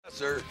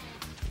officer.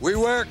 We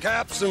wear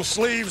caps and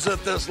sleeves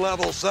at this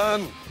level,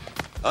 son.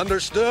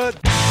 Understood?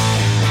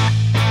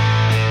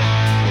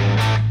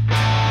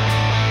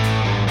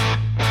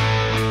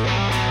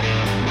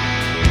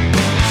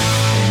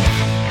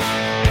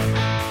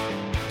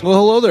 Well,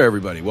 hello there,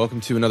 everybody.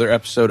 Welcome to another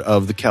episode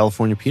of the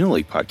California Penal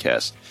League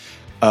podcast.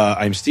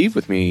 I'm Steve.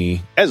 With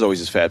me, as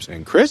always, is Fabs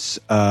and Chris.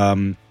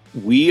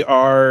 We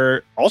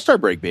are All-Star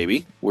break,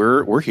 baby.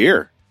 We're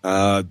here.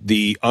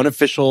 The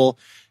unofficial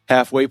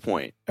halfway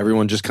point.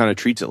 Everyone just kind of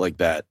treats it like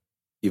that,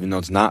 even though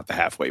it's not the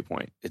halfway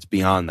point. It's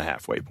beyond the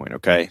halfway point.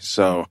 Okay,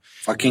 so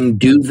fucking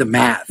do the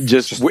math.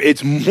 Just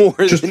it's more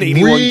than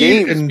 81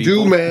 games. And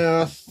people. Do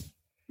math.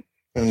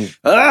 And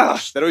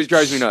that always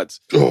drives me nuts.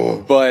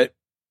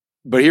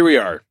 But here we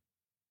are.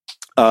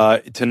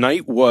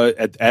 Tonight was,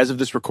 as of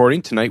this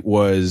recording, tonight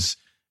was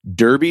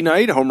Derby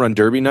night, home run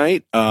Derby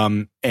night.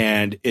 And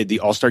the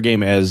All-Star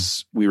game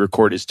as we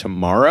record is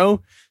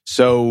tomorrow.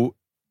 So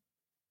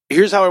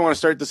here's how I want to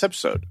start this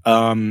episode.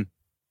 I'm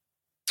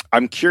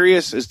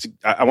curious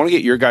I want to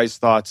get your guys'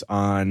 thoughts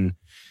on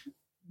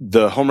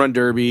the home run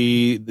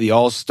Derby, the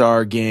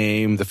All-Star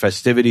game, the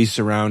festivities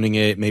surrounding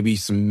it, maybe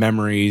some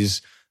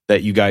memories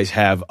that you guys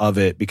have of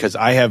it, because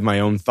I have my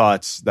own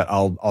thoughts that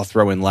I'll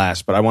throw in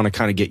last, but I want to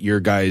kind of get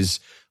your guys'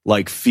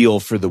 like feel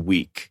for the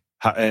week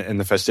and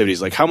the festivities.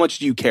 Like, how much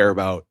do you care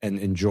about and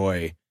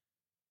enjoy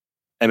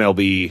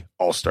MLB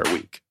All-Star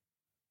Week?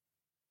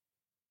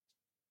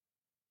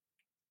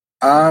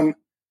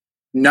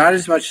 Not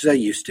as much as I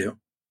used to.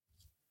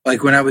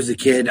 Like when I was a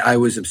kid, I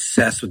was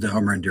obsessed with the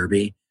home run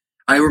derby.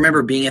 I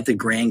remember being at the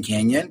Grand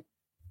Canyon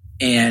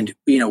and,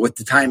 with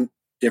the time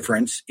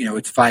difference,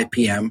 it's 5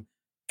 p.m.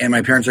 And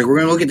my parents were like, we're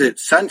going to look at the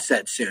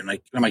sunset soon.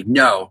 I'm like,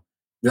 no,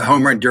 the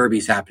home run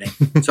derby's happening.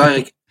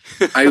 So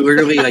I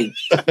literally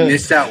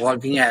missed out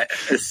looking at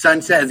a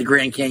sunset at the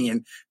Grand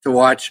Canyon to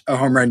watch a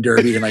home run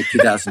derby in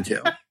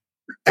 2002.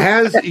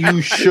 as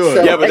you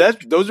should. Yeah,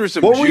 but those were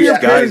some juice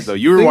guys, though.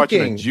 You were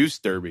watching a juice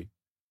derby.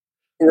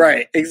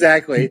 Right,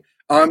 exactly.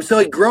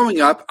 So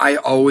growing up, I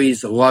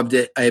always loved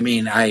it. I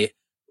mean, I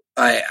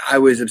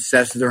was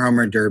obsessed with the home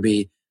run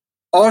derby.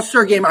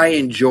 All-Star game, I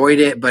enjoyed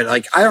it, but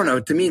I don't know.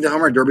 To me, the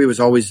home run derby was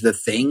always the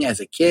thing as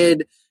a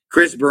kid.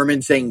 Chris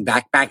Berman saying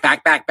back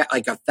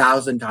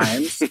 1,000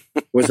 times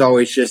was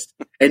always just,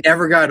 it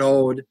never got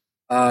old.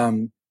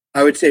 I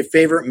would say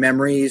favorite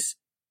memories,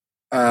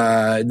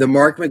 the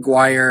Mark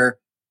McGwire,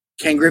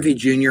 Ken Griffey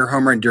Jr.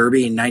 home run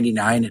derby in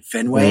 99 at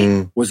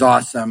Fenway was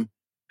awesome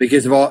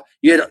because of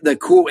you had the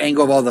cool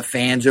angle of all the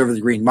fans over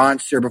the Green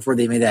Monster before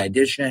they made that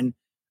addition.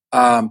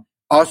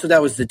 Also,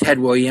 that was the Ted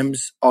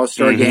Williams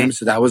All-Star game,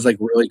 so that was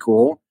really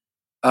cool.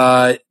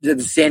 The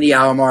Sandy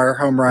Alomar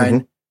home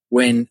run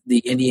when the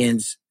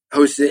Indians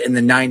hosted it in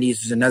the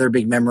 90s was another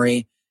big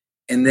memory.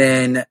 And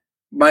then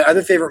my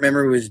other favorite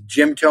memory was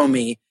Jim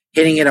Thome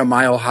hitting it a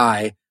mile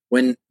high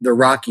when the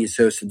Rockies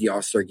hosted the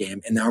All-Star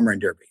game in the home run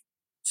derby.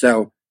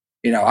 So,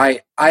 I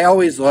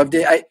always loved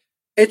it.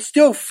 It's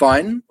still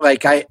fun.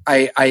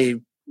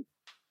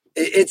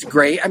 It's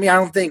great. I mean, I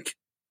don't think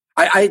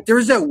there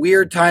was a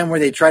weird time where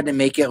they tried to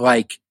make it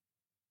I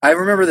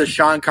remember the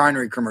Sean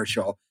Connery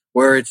commercial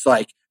where it's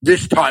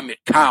this time it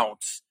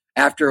counts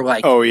after they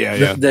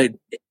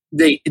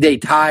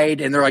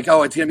tied and they're it's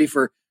going to be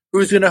for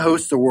who's going to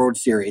host the World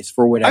Series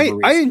for whatever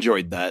reason. I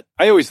enjoyed that.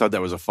 I always thought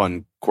that was a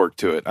fun quirk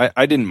to it.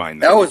 I didn't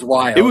mind that. That was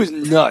wild. It was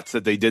nuts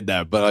that they did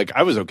that, but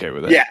I was okay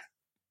with it. Yeah.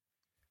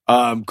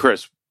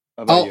 Chris,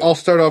 I'll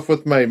start off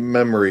with my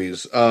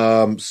memories.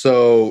 So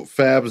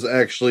Fabs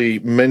actually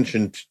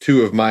mentioned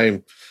two of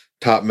my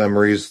top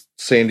memories: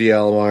 Sandy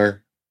Alomar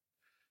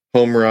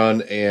home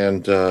run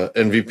and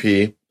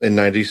MVP in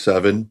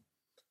 97.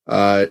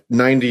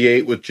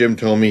 98 with Jim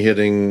Thome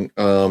hitting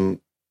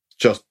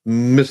just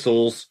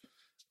missiles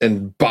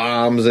and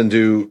bombs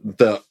into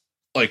the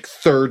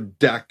third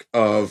deck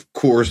of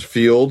Coors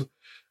Field.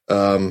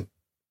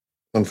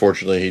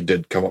 Unfortunately, he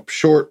did come up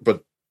short,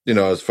 but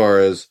as far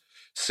as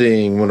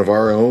seeing one of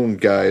our own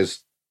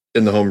guys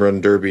in the home run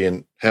derby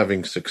and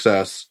having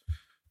success,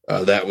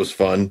 that was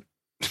fun.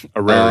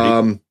 A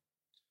rarity.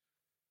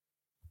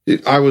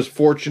 I was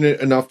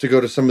fortunate enough to go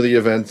to some of the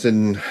events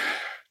in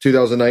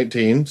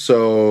 2019.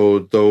 So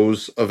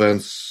those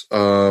events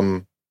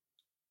around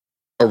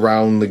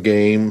the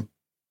game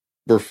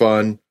were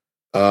fun.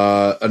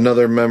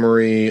 Another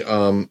memory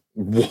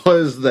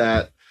was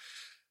that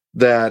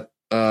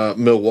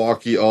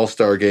Milwaukee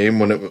All-Star game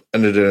when it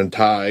ended in a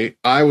tie.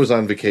 I was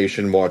on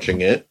vacation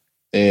watching it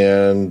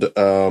and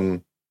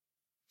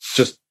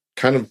just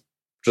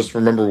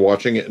remember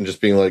watching it and just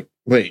being like,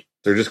 wait,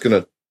 they're just going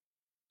to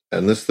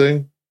end this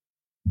thing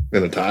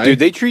in a tie? Dude,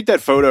 they treat that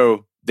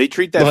photo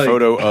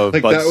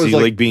of Bud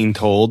Selig being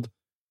told.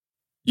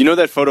 You know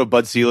that photo of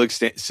Bud Selig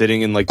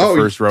sitting in the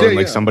first row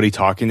and somebody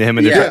talking to him?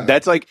 And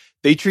that's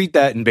they treat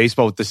that in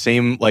baseball with the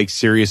same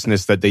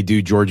seriousness that they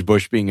do George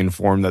Bush being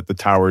informed that the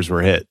towers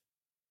were hit.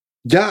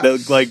 Yeah.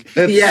 That's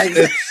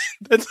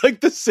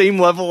the same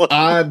level of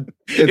odd.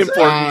 It's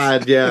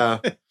odd, yeah.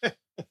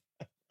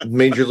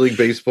 Major League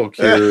Baseball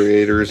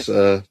curators,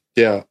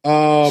 yeah.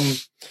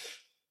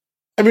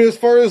 I mean, as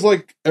far as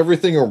like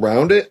everything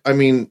around it, I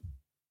mean,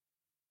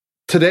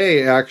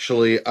 today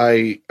actually,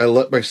 I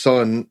let my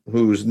son,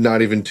 who's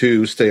not even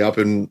 2, stay up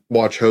and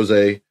watch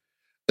Jose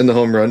in the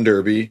home run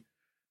derby,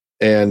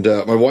 and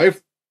my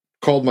wife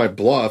called my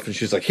bluff, and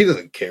she's like, he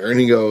doesn't care, and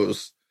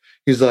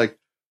he's like,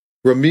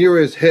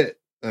 Ramirez hit,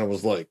 and I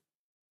was like,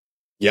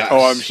 yes.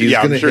 Oh, I'm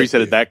sure he said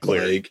it that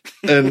clear. Like,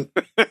 and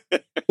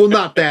well,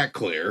 not that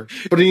clear,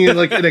 but in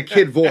a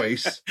kid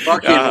voice.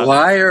 Fucking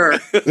liar.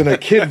 In a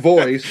kid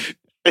voice.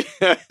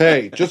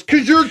 Hey, just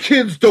because your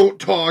kids don't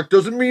talk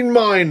doesn't mean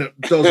mine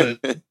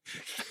doesn't.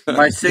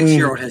 My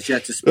 6-year-old has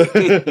yet to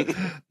speak.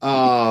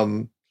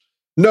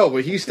 No,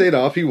 but he stayed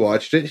up. He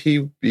watched it.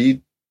 He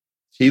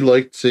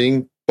liked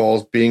seeing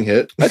balls being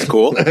hit. That's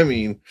cool. I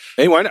mean,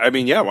 hey, why not? I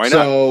mean, yeah, why not?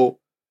 So,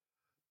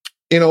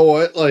 you know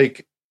what?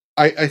 Like,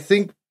 I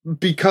think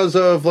because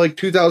of like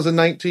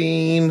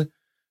 2019,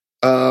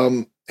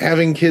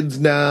 having kids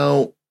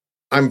now,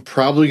 I'm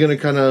probably gonna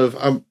kind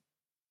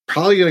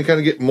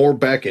of get more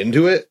back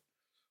into it.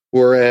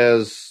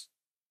 Whereas,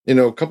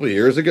 a couple of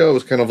years ago, it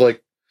was kind of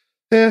like,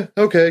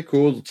 okay,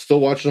 cool. Still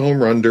watch the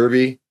home run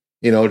derby,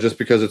 just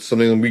because it's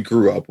something that we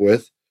grew up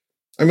with.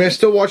 I mean, I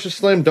still watch the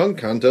slam dunk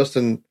contest,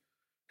 and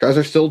guys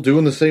are still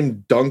doing the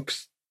same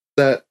dunks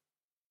that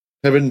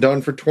have been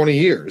done for 20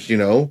 years,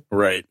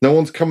 Right. No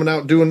one's coming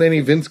out doing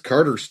any Vince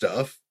Carter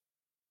stuff.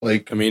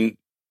 Like, I mean,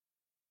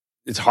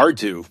 it's hard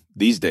to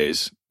these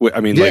days. I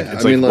mean, Yeah,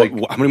 how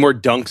many more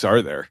dunks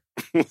are there?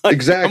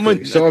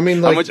 exactly. So, I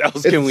mean, like, how much else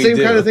it's can we the same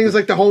do? kind of thing as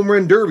like the home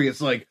run derby.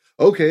 It's like,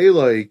 okay,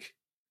 like,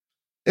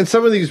 and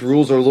some of these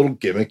rules are a little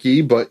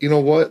gimmicky, but you know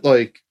what?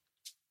 Like,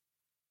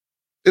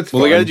 it's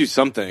Well, fun. they got to do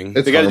something.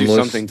 It's They got to do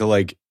harmless. something to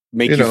like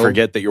make you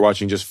forget that you're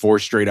watching just 4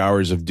 straight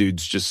hours of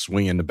dudes just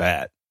swinging the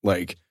bat.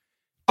 Like,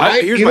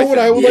 here's you my know what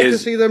thing I would like to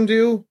is- see them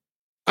do?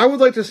 I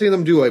would like to see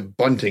them do a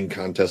bunting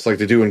contest like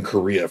they do in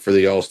Korea for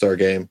the All-Star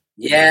game.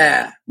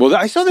 Yeah. Well,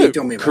 I saw They the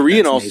told me about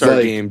Korean that. All-Star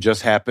Like- game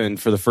just happened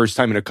for the first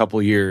time in a couple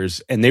of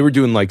years, and they were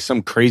doing like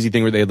some crazy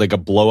thing where they had like a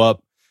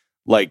blow-up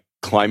like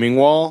climbing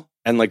wall,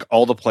 and like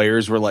all the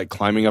players were like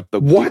climbing up the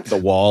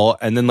wall,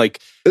 and then like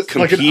It's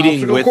like an competing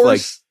obstacle with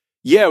course?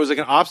 it was like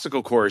an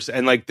obstacle course,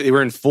 and like they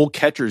were in full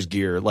catcher's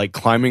gear, like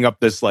climbing up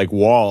this like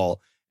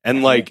wall,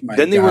 and like my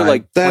then they were God.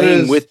 like That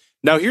playing is- with.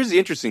 Now here's the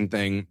interesting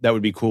thing that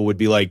would be cool would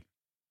be like,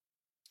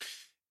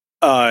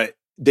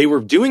 they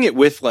were doing it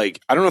with like,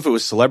 I don't know if it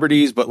was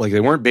celebrities, but like they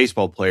weren't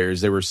baseball players.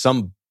 They were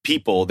some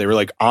people. They were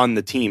like on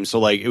the team. So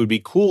like it would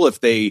be cool if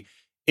they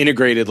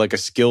integrated like a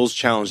skills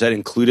challenge that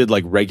included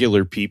like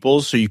regular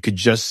people, so you could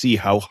just see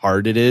how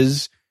hard it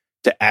is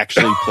to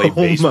actually play Oh my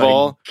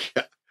baseball.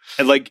 God.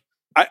 And like,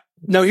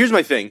 now here's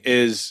my thing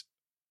is,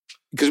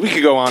 because we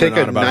could go on Take and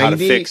on a about how to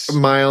 90 fix.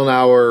 mile an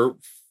hour,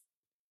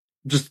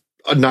 just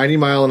a 90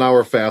 mile an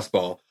hour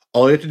fastball.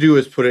 All you have to do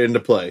is put it into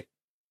play.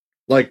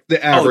 Like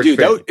the average. Oh, dude,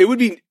 fan.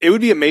 it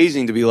would be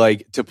amazing to be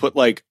like to put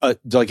like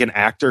an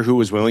actor who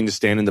was willing to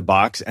stand in the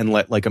box and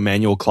let like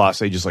Emmanuel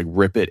Clase just like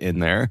rip it in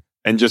there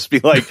and just be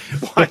like,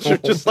 watch her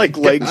just like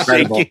legs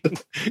Incredible. shaking.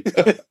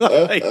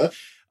 Like,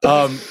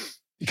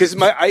 because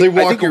I They I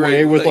walk think you're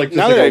away right. with like,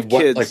 now this, that I like, have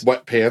wet, kids, like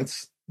wet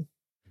pants.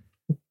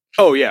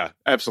 oh yeah,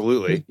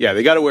 absolutely, yeah,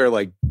 they got to wear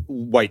like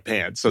white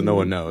pants so no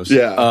one knows,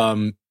 Yeah.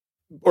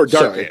 or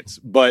dark Sorry. pants,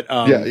 but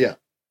Yeah.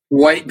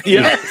 White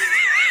yeah. pants.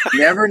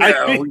 Never know.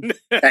 I mean,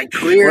 That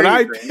clear when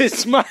I apron.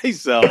 piss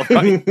myself,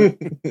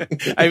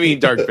 I mean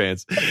dark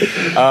pants.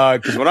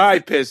 Because when I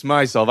piss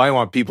myself, I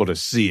want people to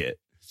see it.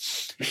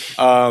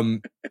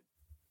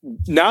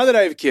 Now that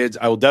I have kids,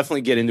 I will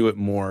definitely get into it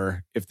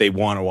more if they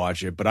want to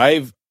watch it. But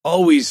I've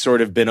always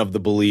sort of been of the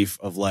belief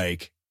of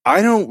like,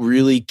 I don't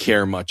really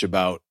care much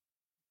about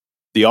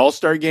the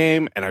All-Star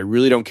game, and I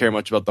really don't care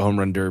much about the Home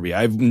Run Derby.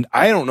 I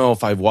don't know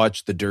if I've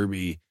watched the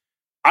Derby.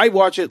 I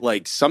watch it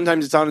like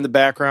sometimes it's on in the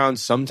background,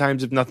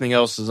 sometimes if nothing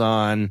else is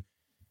on.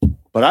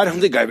 But I don't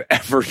think I've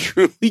ever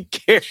truly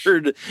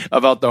cared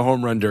about the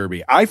Home Run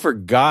Derby. I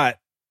forgot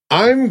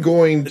I'm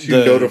going to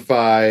The-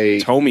 notify.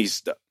 Tommy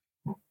stuff.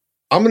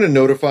 I'm going to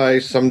notify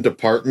some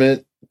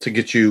department to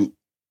get you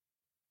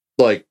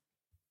like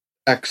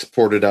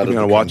exported out Put of me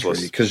the on a watch country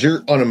list. because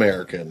you're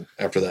un-American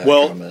after that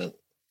Well, comment.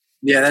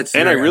 Yeah, that's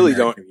And I very really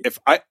American. don't. If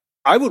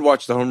I would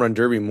watch the Home Run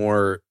Derby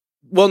more.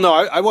 Well, no,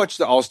 I watch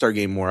the All-Star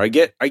game more. I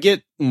get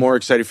more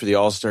excited for the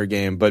All-Star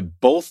game, but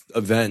both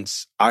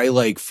events, I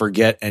like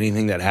forget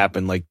anything that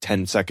happened like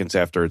 10 seconds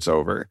after it's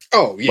over.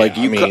 Oh yeah, Like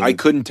I I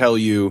couldn't tell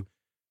you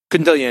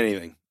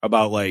anything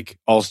about like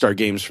All-Star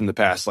games from the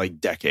past like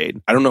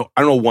decade. I don't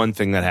know one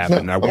thing that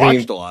happened. No, I I watched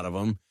mean- a lot of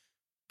them,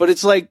 but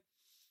it's like,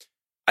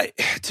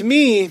 to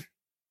me,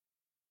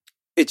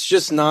 it's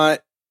just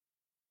not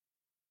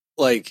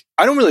like,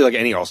 I don't really like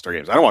any All-Star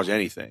games. I don't watch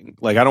anything.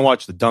 Like, I don't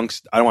watch the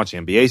dunks. I don't watch the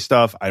NBA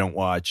stuff. I don't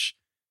watch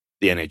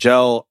the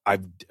NHL.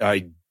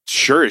 I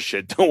sure as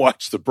shit don't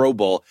watch the Pro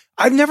Bowl.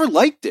 I've never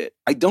liked it.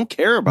 I don't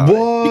care about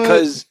What? it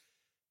because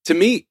to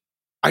me,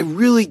 I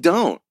really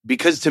don't.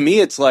 Because to me,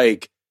 it's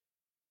like,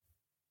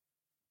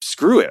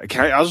 screw it.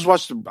 I just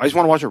want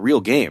to watch a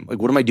real game. Like,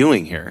 what am I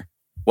doing here?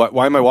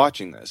 Why am I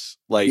watching this?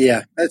 Like,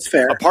 Yeah, that's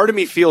fair. a part of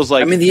me feels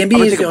like, I mean, the I'm NBA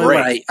gonna is take the a only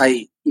one break.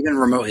 I even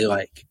remotely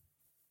like.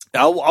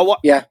 I'll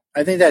Yeah,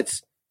 I think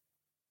that's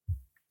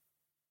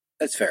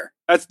fair.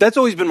 That's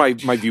always been my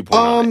viewpoint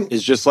on it.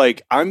 Is just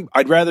like,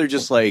 I'd rather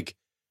just like,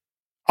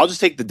 I'll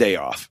just take the day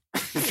off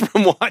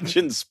from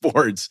watching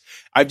sports.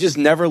 I've just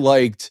never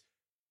liked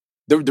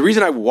the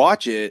reason I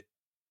watch it.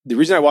 The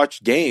reason I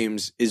watch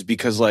games is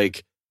because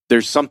like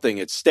there's something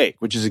at stake,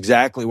 which is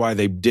exactly why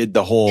they did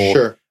the whole.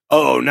 Sure.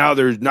 Oh, now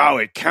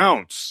it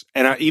counts,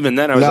 and even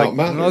then I was like,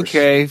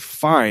 okay,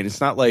 fine. It's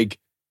not like,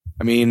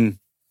 I mean,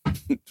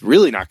 it's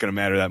really not going to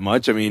matter that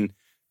much. I mean,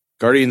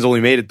 Guardians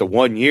only made it the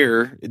 1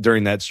 year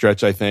during that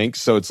stretch, I think.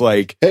 So it's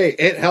like, hey,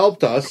 it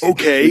helped us.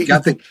 Okay,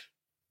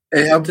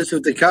 it helped us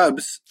with the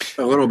Cubs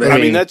a little bit. I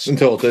mean, that's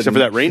until it except for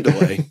that rain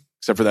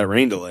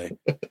delay.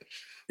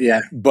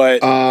 Yeah, but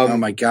oh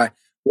my god,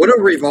 what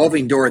a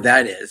revolving door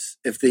that is!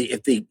 If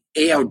the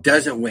AL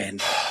doesn't win,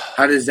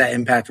 how does that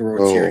impact the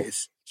World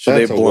Series? So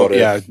they blow.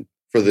 Yeah.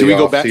 For the do we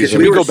go back? Should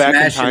we go back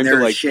in time to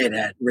like shit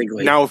at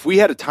Wrigley? Now, if we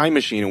had a time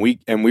machine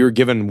and we were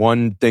given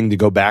one thing to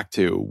go back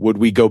to, would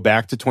we go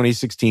back to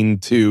 2016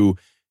 to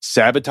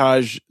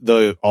sabotage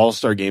the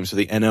All-Star game so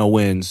the NL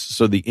wins,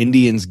 so the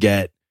Indians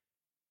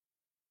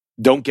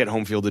don't get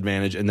home field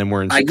advantage, and then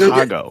we're in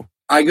Chicago?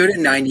 I go to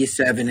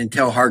 97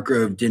 until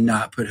Hartgrove did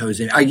not put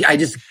Jose.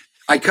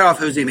 I cut off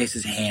Jose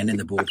Mesa's hand in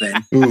the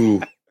bullpen.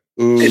 Ooh.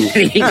 And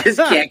he just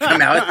can't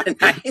come out at the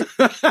ninth.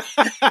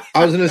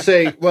 I was going to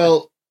say,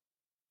 well,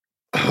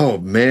 oh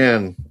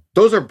man,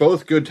 those are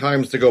both good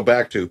times to go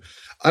back to.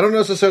 I don't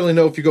necessarily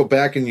know if you go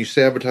back and you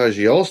sabotage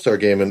the All-Star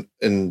game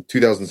in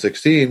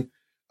 2016.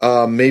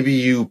 Maybe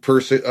you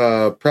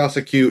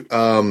prosecute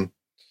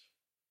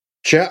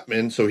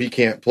Chapman so he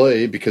can't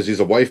play because he's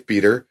a wife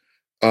beater.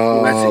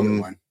 That's a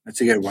good one.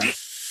 That's a good one.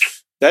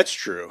 That's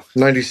true.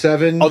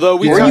 97. Although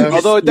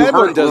that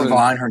one doesn't.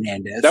 Ron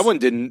Hernandez. That one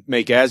didn't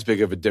make as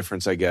big of a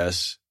difference, I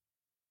guess.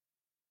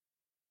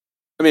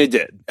 I mean, it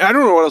did. I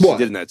don't know what else he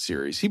did in that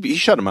series. He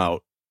shut him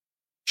out.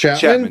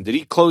 Chapman. Did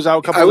he close out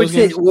a couple? I would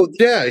say, well,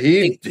 yeah,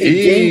 in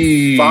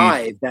Game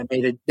 5 that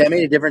made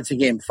a difference in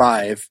Game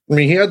 5. I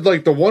mean, he had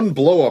like the one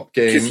blow up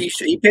game because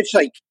he pitched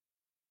like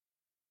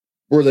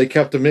where they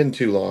kept him in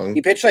too long.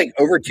 He pitched like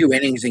over 2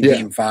 innings in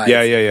Game 5.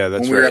 Yeah.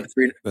 That's when right. We were up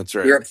 3. That's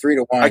right. We were up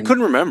 3-1. I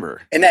couldn't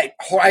remember. And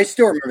I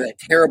still remember that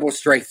terrible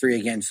strike 3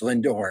 against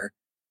Lindor,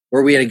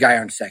 where we had a guy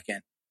on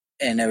second,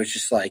 and it was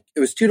just like it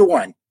was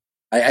 2-1.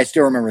 I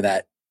still remember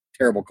that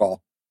terrible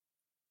call.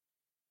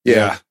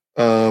 Yeah.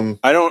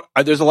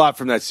 There's a lot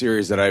from that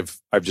series that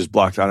I've just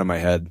blocked out of my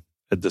head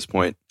at this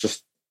point.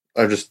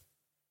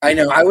 I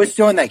know. I was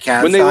still in that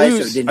Cavs when they side,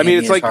 lose. So it I mean,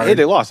 it's like, hard. hey,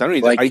 they lost. I don't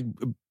need like,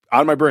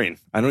 out of my brain.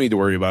 I don't need to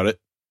worry about it.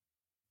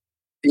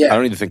 Yeah, I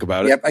don't need to think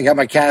about it. Yep, I got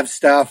my Cavs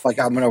stuff. Like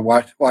I'm gonna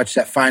watch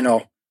that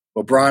final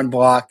LeBron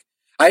block.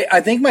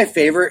 I think my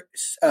favorite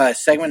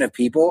segment of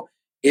people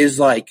is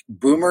like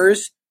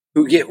boomers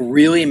who get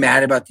really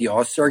mad about the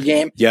All-Star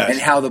game and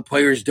how the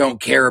players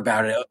don't care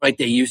about it like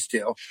they used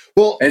to.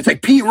 Well, and it's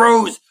like Pete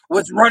Rose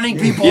was running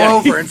people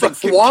over. And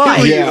it's like,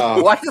 why? Yeah.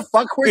 Why the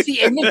fuck was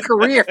he in his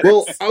career?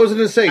 Well, I was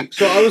going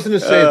to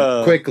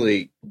say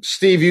quickly,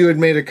 Steve, you had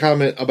made a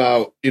comment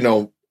about,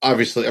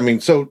 obviously, I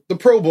mean, so the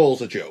Pro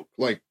Bowl's a joke.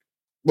 Like,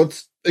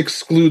 let's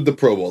exclude the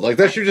Pro Bowl. Like,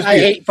 that should just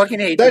be... fucking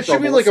hate that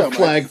should be like a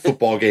flag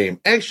football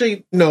game.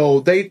 Actually, no,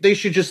 they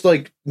should just,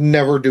 like,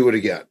 never do it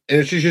again.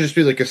 And it should just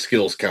be like a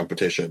skills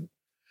competition.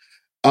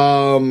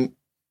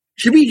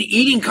 Should be the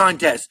eating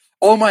contest.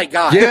 Oh my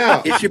god!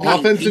 Yeah, it should be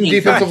offensive and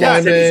defensive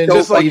linemen,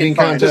 just like eating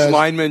contest, just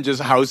linemen,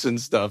 just housing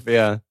stuff.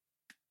 Yeah.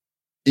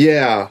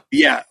 Oh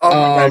my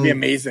god, that'd be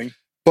amazing.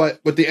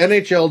 But what the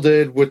NHL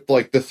did with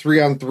like the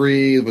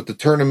 3-on-3 with the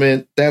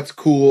tournament, that's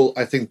cool.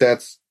 I think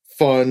that's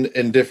fun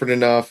and different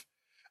enough.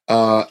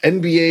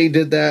 NBA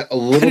did that a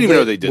little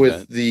bit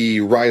with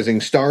the Rising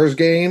Stars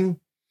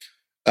game,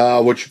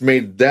 which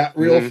made that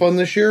real fun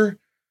this year.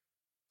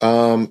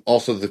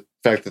 Also, the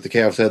fact that the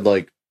Cavs had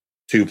like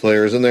 2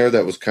 players in there,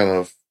 that was kind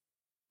of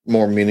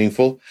more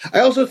meaningful. I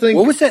also think...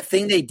 What was that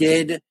thing they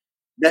did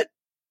that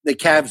the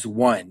Cavs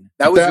won?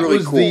 That was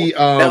really cool.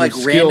 That like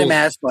skills, random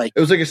ass like... It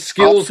was like a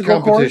skills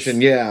competition,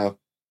 course? Yeah.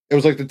 It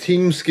was like the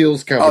team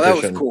skills competition.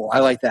 Oh, that was cool. I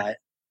like that.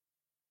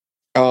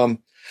 I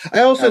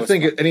also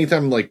think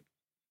anytime like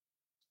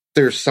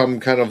there's some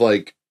kind of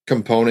like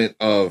component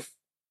of,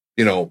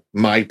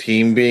 my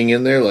team being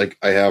in there, like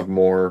I have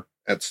more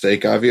at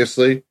stake,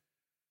 obviously.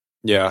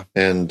 Yeah.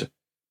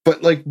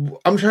 But like,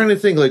 I'm trying to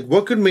think, like,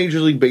 what could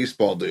Major League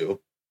Baseball do?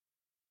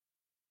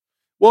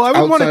 Well, I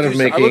would want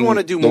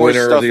to do more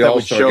stuff that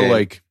would show,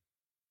 like,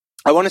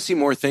 I want to see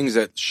more things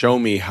that show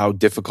me how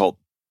difficult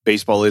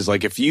baseball is.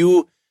 Like, if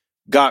you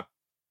got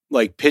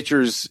like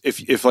pitchers,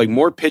 if like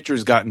more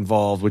pitchers got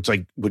involved, which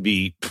like would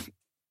be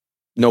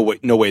no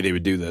way they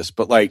would do this,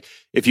 but like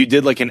if you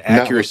did like an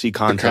accuracy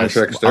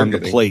contest on the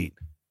plate,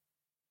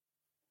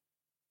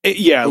 could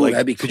you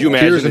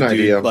imagine? Here's an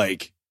idea.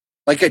 Like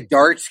a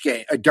darts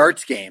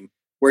game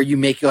where you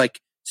make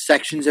like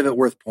sections of it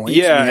worth points.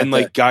 Yeah, and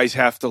like guys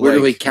have to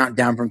literally like count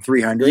down from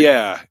 300.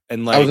 Yeah,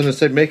 and like I was going to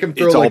say, make him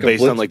throw it's like all a based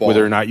blitz on like ball.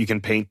 whether or not you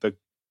can paint the.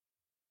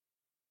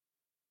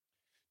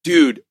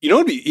 Dude, you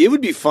know, it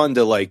would be fun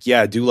to like,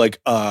 do like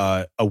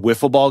a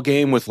wiffle ball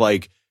game with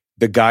like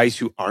the guys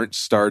who aren't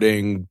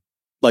starting,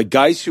 like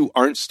guys who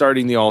aren't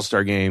starting the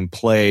All-Star game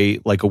play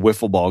like a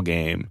wiffle ball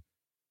game,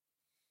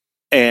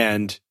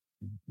 and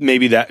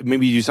maybe you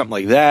do something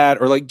like that,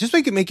 or like just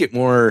make it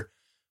more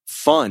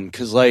fun,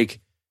 because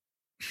like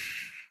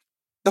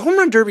the home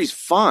run derby's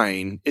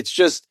fine. It's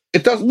just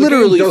it does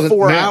literally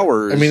 4 matter.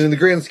 hours. I mean, in the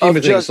grand scheme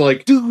of things,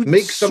 like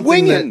make something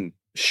swinging.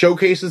 that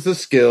showcases the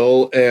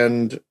skill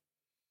and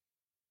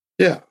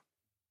yeah.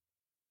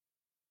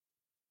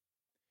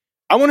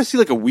 I want to see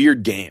like a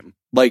weird game.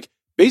 Like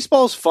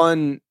baseball's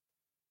fun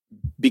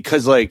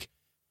because like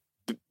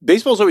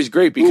baseball's always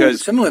great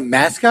because something with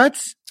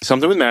mascots.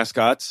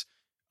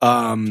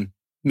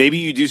 Maybe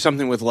you do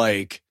something with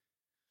like,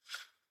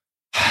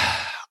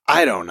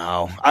 I don't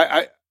know.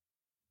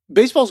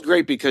 Baseball's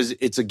great because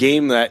it's a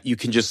game that you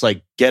can just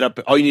like get up.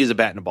 All you need is a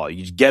bat and a ball.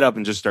 You just get up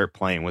and just start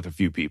playing with a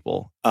few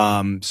people.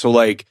 So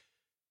like,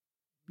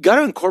 got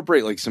to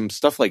incorporate like some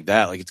stuff like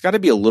that. Like it's got to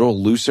be a little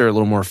looser, a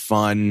little more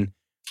fun.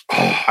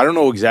 I don't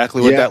know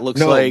exactly what that looks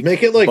like.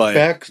 Make it like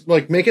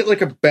make it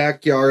like a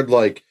backyard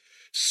like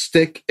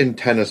stick and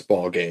tennis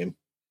ball game.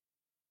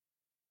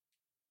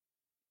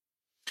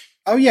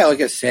 Oh yeah, like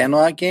a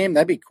Sandlot game.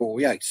 That'd be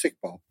cool. Yeah, like stick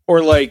ball.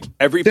 Or like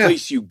every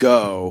place you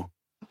go,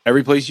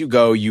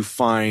 you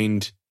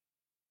find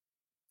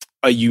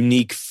a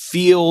unique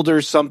field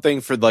or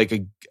something for like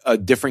a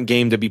different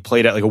game to be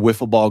played at, like a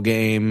wiffle ball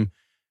game.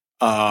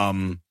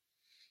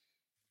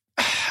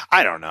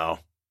 I don't know.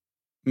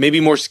 Maybe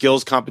more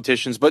skills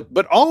competitions,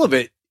 but all of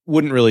it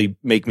wouldn't really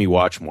make me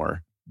watch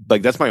more.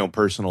 Like that's my own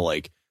personal,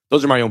 like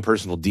those are my own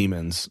personal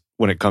demons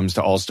when it comes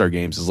to All-Star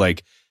games, is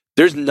like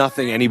there's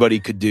nothing anybody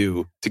could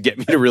do to get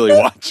me to really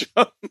watch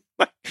them.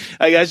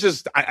 I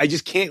just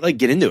can't like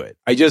get into it.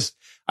 I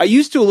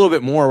used to a little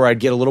bit more, where I'd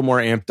get a little more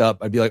amped up.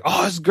 I'd be like,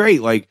 oh, this is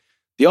great. Like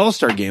the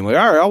All-Star game. Like,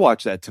 all right, I'll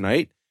watch that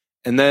tonight.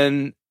 And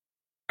then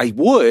I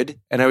would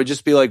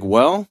just be like,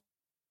 well,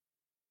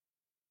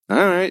 all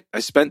right,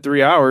 I spent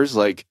 3 hours.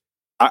 Like,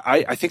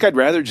 I think I'd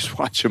rather just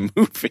watch a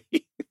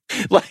movie.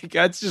 Like,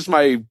 that's just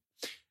and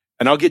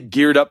I'll get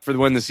geared up for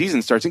when the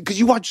season starts. Because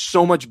you watch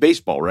so much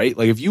baseball, right?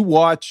 Like, if you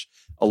watch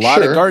a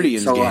lot of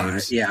Guardians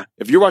games,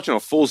 if you're watching a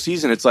full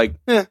season, it's like,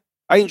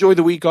 I enjoy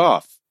the week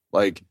off.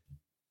 Like,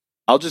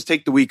 I'll just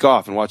take the week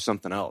off and watch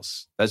something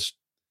else. That's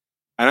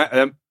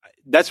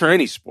for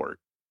any sport.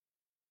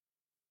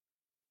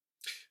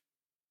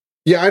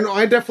 Yeah, I know.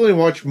 I definitely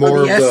watch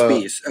more of the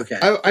ESPYs. Okay,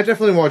 I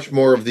definitely watch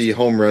more of the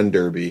home run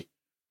derby.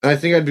 I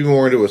think I'd be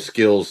more into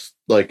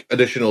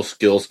additional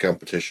skills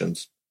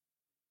competitions.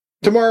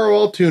 Tomorrow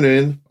I'll tune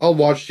in. I'll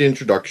watch the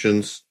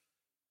introductions.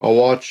 I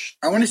want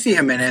to see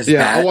Jimenez.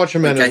 Yeah, bat. I'll watch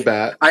Jimenez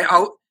bat.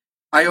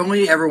 I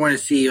only ever want to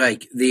see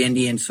like the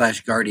Indians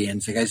 /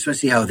 Guardians. Like I just want to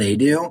see how they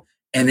do,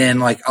 and then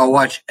like I'll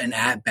watch an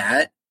at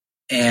bat,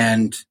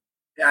 and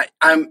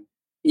I'm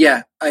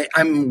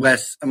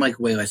like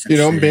way less. You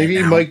know,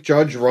 maybe Mike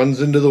Judge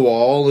runs into the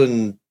wall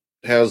and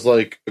has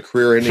like a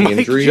career-ending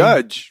injury.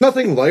 Judge,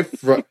 nothing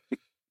life.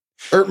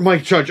 Or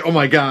Mike Judge. Oh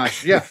my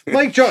gosh, yeah,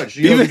 Mike Judge.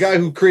 You know, the guy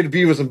who created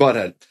Beavis and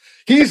Butthead.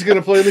 He's going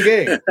to play in the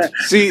game.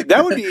 See,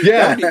 that would be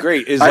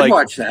great. I'd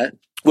watch that.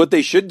 What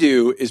they should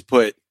do is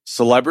put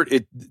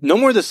no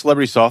more of the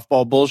celebrity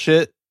softball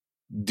bullshit.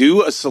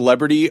 Do a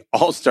celebrity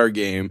all-star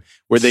game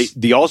where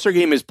the all-star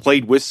game is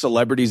played with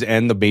celebrities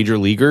and the major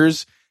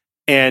leaguers,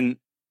 and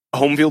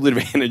home field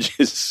advantage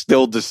is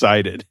still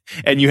decided.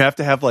 And you have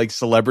to have like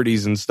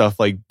celebrities and stuff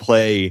like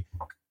play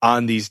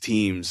on these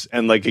teams,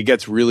 and like it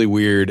gets really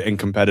weird and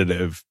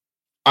competitive.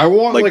 I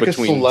want like a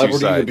celebrity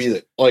to be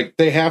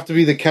they have to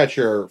be the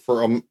catcher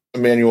for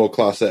Emmanuel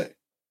Clase.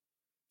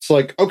 It's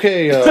like,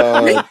 okay,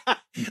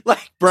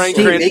 like Bryan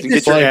Cranston,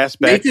 get your ass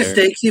back Make the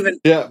stakes even.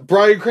 Yeah,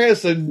 Bryan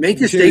Cranston. Make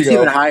the stakes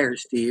even higher,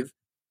 Steve.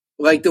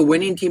 Like the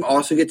winning team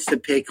also gets to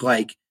pick,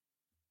 like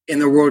in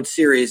the World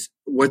Series,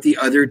 what the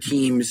other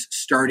team's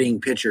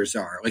starting pitchers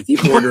are, like the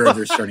order of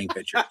their starting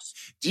pitchers.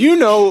 Do you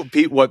know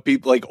what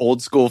people like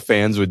old school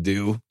fans would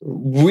do?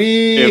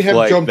 We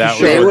have jumped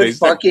the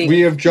shark.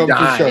 We have jumped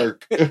the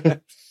shark.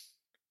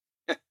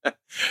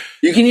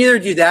 You can either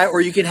do that,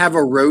 or you can have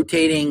a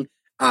rotating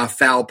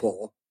foul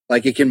pole.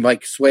 Like it can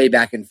like sway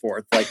back and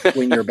forth, like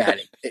when you're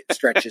batting, it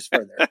stretches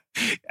further.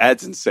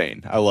 That's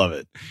insane. I love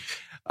it.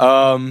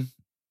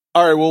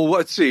 All right, well,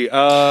 let's see.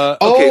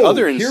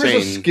 Other insane.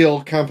 Here's a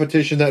skill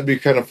competition that'd be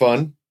kind of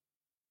fun.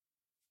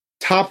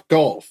 Top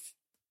golf,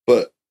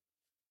 but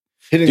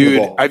hitting the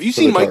ball. Have you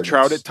seen Mike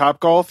Trout at Top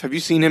Golf? Have you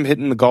seen him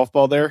hitting the golf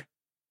ball there?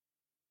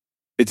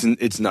 It's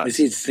nuts.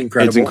 It's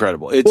incredible. It's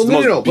incredible. It's the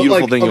most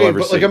beautiful thing you'll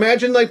ever see. Like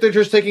imagine like they're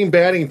just taking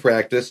batting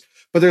practice,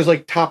 but there's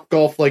like Top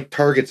Golf like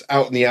targets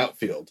out in the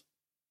outfield.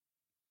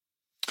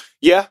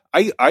 Yeah,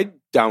 I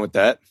down with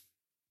that.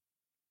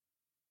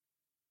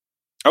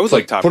 I was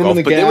like Top Golf. Put them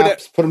in the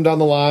gaps, put them down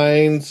the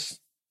lines.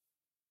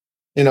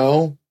 You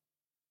know,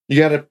 You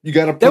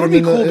gotta put That would him be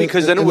in cool the,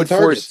 because then it in would the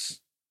targets.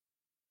 force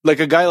like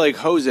a guy like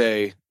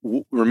Jose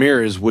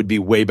Ramirez would be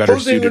way better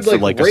Jose suited would, for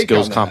like, like a rake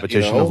skills on that,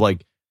 competition you know? of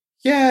like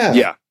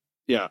Yeah.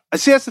 yeah. I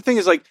see. That's the thing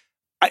is like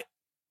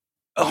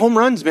home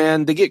runs,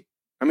 man. They get.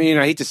 I mean,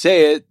 I hate to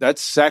say it.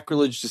 That's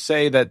sacrilege to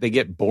say that they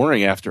get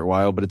boring after a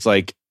while. But it's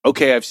like,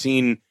 okay, I've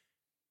seen.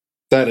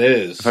 That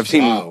is. If I've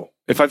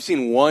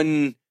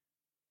seen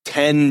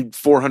 10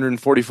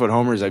 440-foot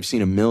homers, I've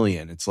seen a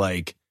million. It's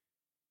like,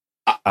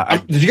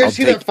 did you guys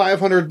see that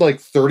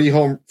 530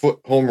 home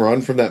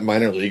run from that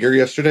minor leaguer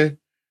yesterday?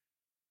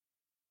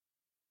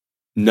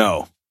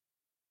 No,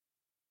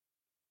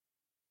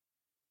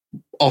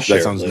 I'll share.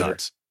 that sounds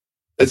nuts.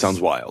 That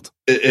sounds wild.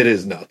 It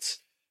is nuts.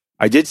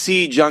 I did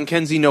see John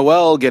Kenzie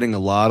Noel getting a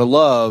lot of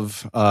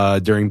love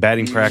during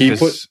batting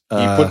practice. He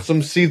put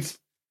some seeds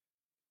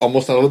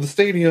almost out of the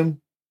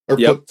stadium, or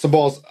put some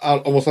balls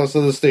out almost outside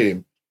of the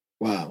stadium.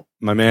 Wow,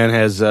 my man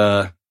has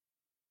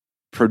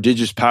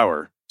prodigious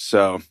power.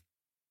 So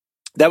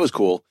that was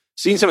cool.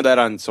 Seeing some of that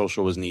on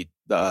social was neat.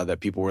 That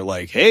people were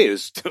like, "Hey,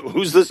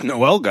 who's this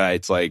Noel guy?"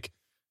 It's like,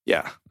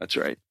 yeah, that's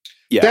right.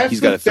 Yeah,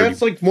 he's got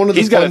that's like one of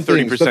the fun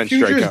things. The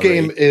Futures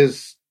game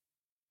is.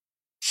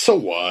 So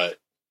what?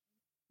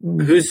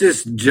 Who's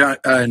this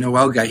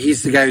Noel guy?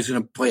 He's the guy who's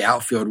going to play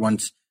outfield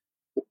once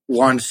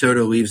Juan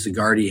Soto leaves the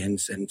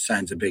Guardians and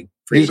signs a big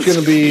free. He's going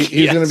to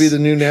be going to be the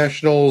new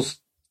Nationals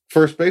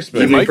first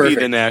baseman. He might be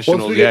the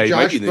Nationals. Yeah, he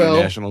might be the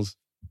new Nationals.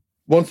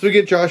 Once we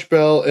get Josh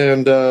Bell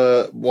and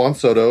Juan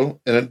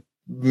Soto and a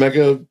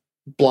mega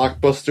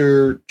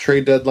blockbuster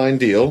trade deadline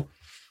deal,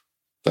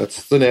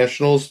 that's the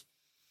Nationals'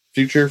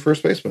 future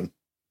first baseman.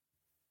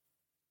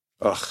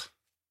 Ugh.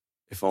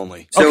 If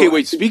only. So, okay,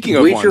 wait. Speaking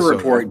of Bleacher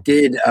Report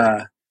did.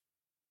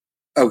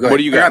 Go ahead. What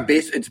do you got?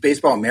 It's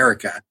Baseball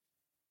America.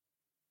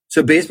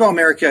 So Baseball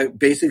America,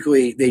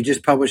 basically, they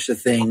just published a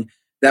thing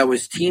that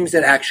was teams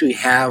that actually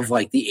have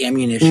like the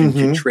ammunition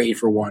to trade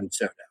for Juan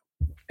Soto,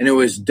 and it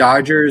was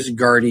Dodgers,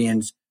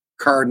 Guardians,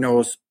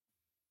 Cardinals,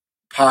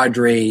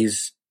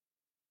 Padres,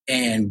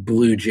 and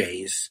Blue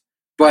Jays.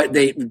 But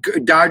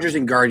Dodgers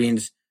and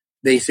Guardians,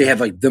 they say have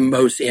like the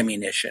most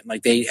ammunition.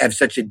 Like they have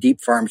such a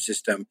deep farm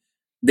system,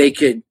 they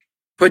could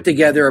put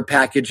together a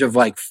package of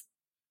like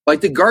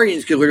the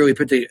Guardians could literally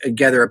put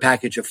together a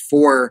package of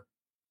 4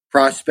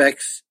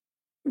 prospects,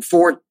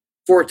 4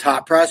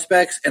 top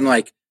prospects, and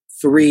like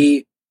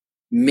 3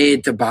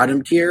 mid to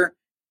bottom tier,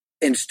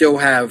 and still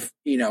have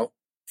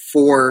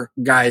 4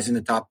 guys in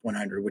the top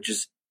 100, which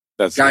is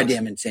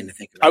goddamn insane to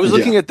think about. I was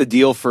looking at the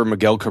deal for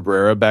Miguel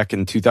Cabrera back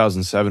in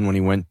 2007 when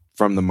he went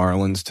from the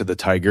Marlins to the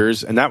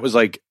Tigers, and that was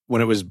like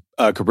when it was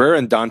Cabrera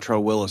and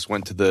Dontrell Willis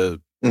went to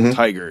the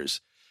Tigers.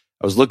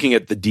 I was looking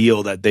at the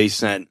deal that they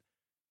sent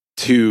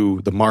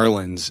to the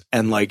Marlins,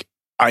 and like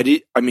I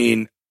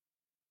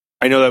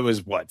know that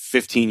was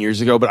 15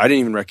 years ago, but I didn't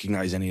even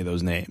recognize any of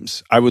those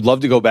names. I would love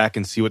to go back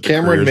and see what the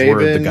Cameron careers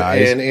were of the Maben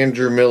guys. And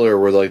Andrew Miller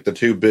were like the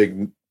 2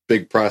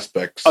 big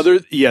prospects.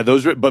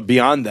 But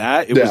beyond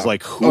that, it was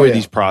like, who are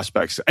these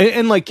prospects?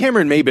 And like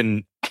Cameron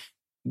Maben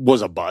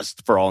was a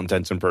bust for all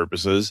intents and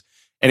purposes,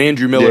 and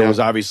Andrew Miller was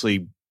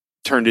obviously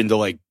turned into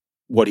like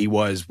what he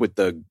was with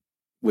the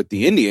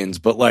Indians,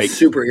 but like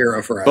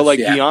superhero for us. But like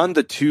beyond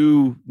the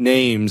 2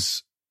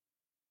 names,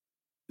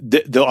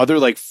 the other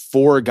like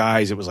 4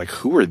 guys, it was like,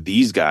 who are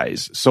these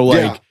guys? So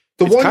like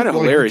it's kind of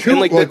hilarious. And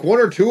like 1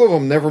 or 2 of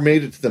them never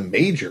made it to the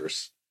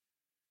majors.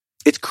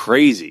 It's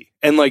crazy.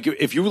 And like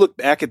if you look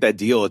back at that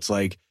deal, it's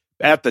like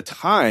at the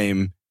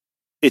time,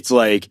 it's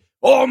like,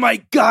 oh my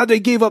God, they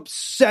gave up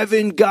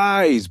 7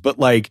 guys. But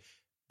like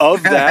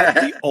of that,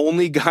 the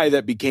only guy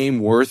that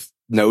became worth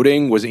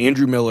noting was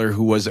Andrew Miller,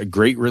 who was a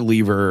great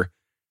reliever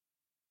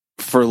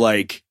for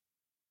like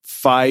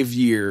 5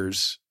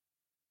 years.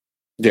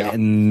 Yeah.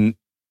 And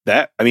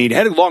that, I mean, he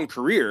had a long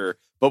career,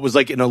 but was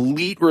like an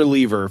elite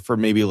reliever for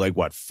maybe like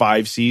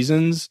 5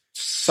 seasons?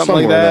 Something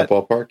like that. In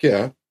that ballpark,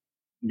 yeah.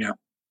 Yeah.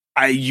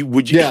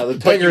 The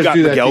Tigers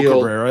do that Miguel deal.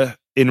 Cabrera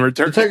in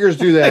return. The Tigers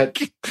do that.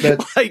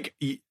 like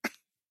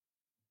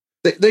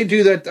they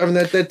do that. I mean,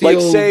 that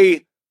deal like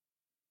say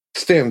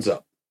stands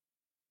up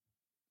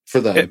for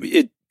them.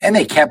 And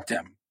they kept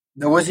him.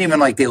 There wasn't even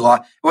like they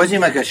lost. It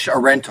wasn't even like a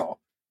rental.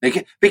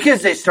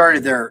 Because they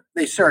started their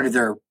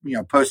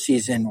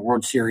postseason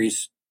World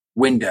Series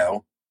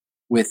window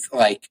with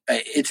like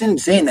it's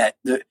insane that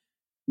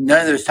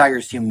none of those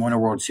Tigers team won a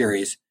World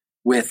Series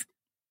with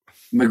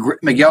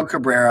Miguel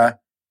Cabrera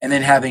and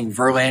then having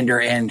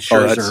Verlander and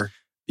Scherzer.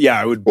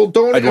 I would. Well,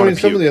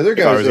 some of the other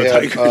guys they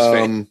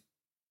had.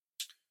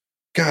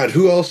 God,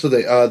 who else did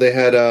they? They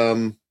had.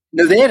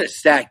 No, they had a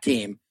stacked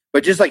team,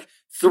 but just like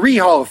 3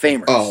 Hall of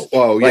Famers.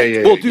 Oh,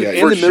 yeah. Well, dude,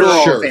 in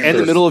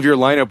the middle of your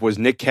lineup was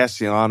Nick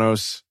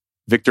Castellanos,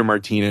 Victor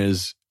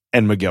Martinez,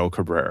 and Miguel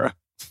Cabrera.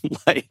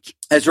 Like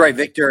that's right,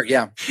 Victor.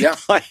 Yeah.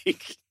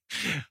 Like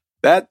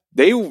that,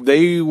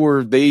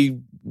 they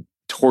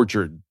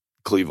tortured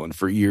Cleveland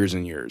for years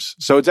and years.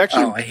 So it's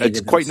actually it's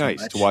quite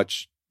nice to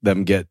watch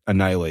them get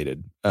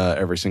annihilated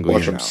every single year.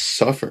 Watch them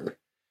suffer.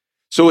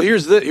 So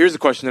here's the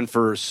question then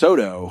for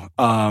Soto.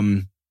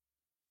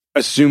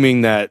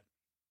 assuming that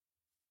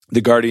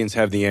the Guardians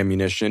have the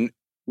ammunition,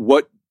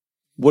 what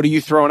are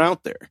you throwing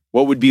out there?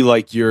 What would be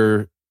like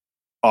your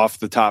off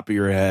the top of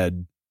your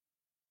head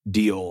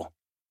deal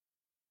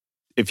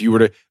if you were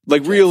to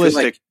like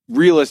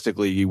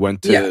realistically you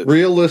went to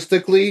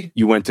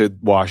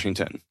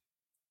Washington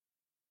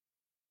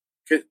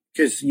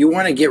because you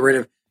want to get rid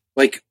of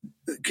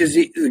because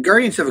the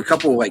Guardians have a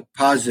couple like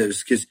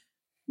positives because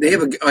they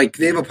have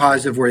a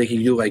positive where they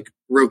can do like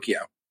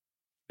Rocchio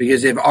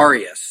because they have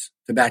Arias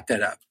to back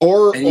that up,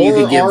 and you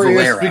can get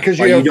Valera because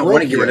you don't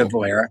want to get rid of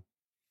Valera.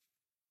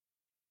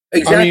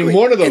 Exactly,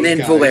 one of those, and then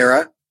guys.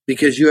 Valera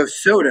because you have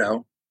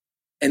Soto,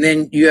 and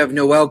then you have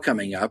Noel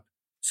coming up.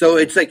 So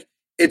it's like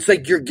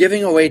you're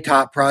giving away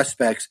top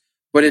prospects,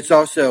 but it's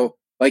also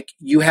like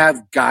you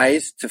have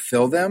guys to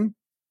fill them,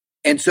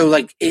 and so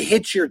like it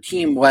hits your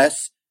team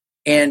less,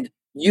 and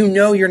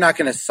you're not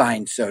going to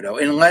sign Soto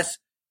unless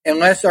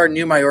our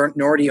new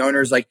minority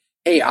owners like,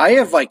 hey, I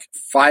have like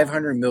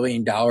 $500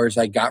 million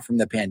I got from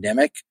the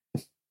pandemic,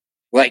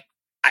 like.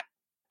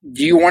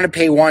 Do you want to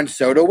pay Juan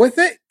Soto with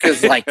it?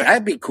 Because like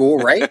that'd be cool,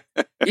 right?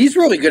 He's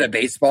really good at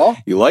baseball.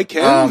 You like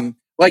him?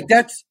 Like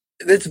that's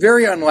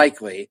very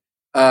unlikely.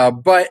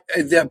 But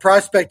the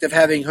prospect of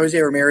having Jose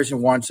Ramirez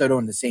and Juan Soto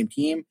on the same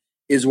team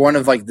is one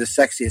of like the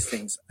sexiest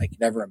things I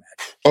could ever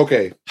imagine.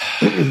 Okay,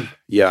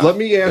 yeah. Let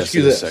me ask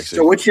you this. Sexy.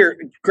 So what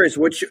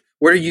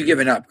are you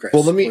giving up, Chris?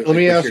 Well, let me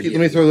ask you.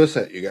 Let me throw this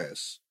at you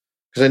guys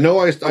because I know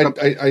I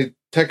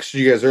texted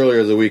you guys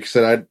earlier the week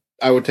said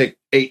I would take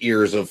 8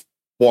 years of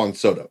Juan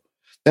Soto.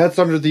 That's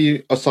under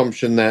the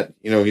assumption that,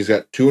 he's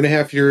got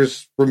 2.5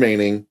 years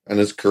remaining on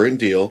his current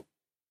deal.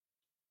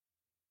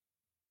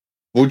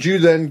 Would you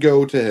then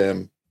go to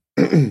him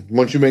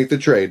once you make the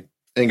trade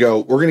and go,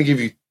 we're going to give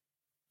you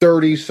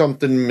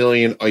 30-something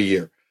million a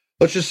year?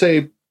 Let's just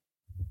say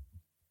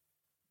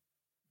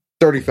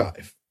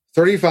 35.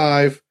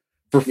 35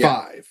 for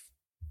 5.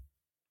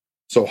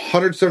 So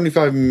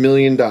 $175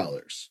 million.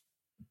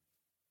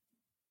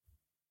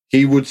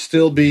 He would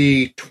still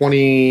be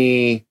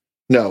 20...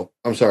 No,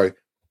 I'm sorry.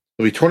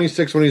 He'll be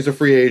 26 when he's a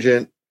free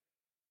agent.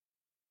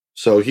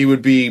 So he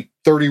would be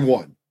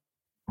 31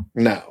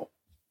 now,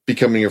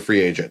 becoming a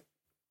free agent.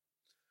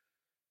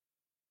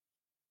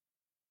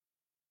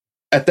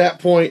 At that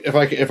point,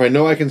 if I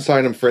know I can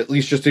sign him for at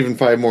least just even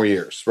 5 more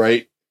years,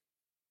 right?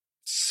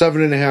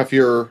 7.5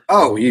 year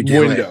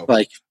window.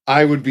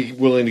 I would be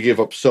willing to give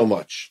up so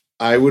much.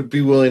 I would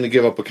be willing to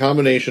give up a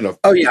combination of.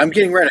 Oh yeah, I'm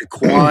getting rid of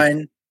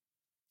Juan.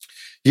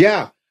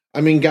 Yeah,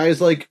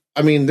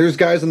 there's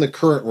guys in the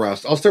current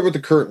roster. I'll start with the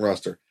current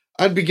roster.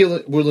 I'd be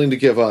willing to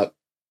give up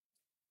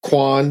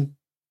Juan,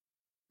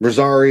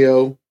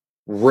 Rosario,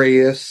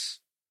 Reyes,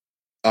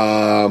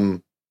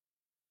 Jones.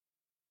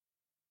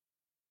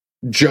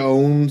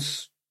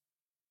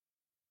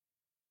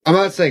 I'm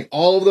not saying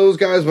all of those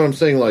guys, but I'm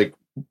saying like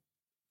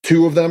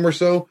 2 of them or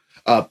so.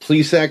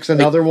 Plesac's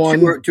another one.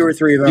 2 or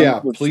 3 of them. Yeah,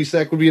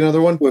 Plesac would be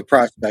another one. With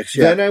prospects,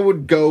 yeah. Then I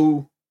would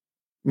go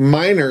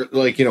minor,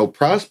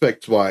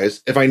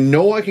 prospects-wise. If I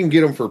know I can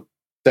get him for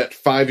that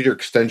 5-year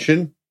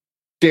extension,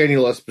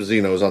 Daniel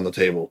Esposito is on the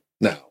table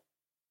now.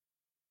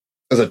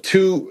 As a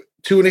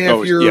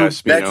 2.5 year...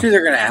 Yes, that's who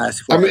they're going to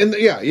ask for.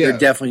 They're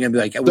definitely going to be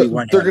like, we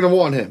want him. They're going to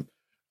want him.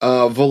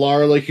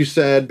 Villar, like you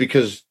said,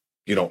 because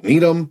you don't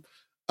need him.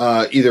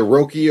 Either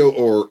Rocchio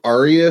or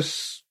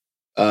Arias,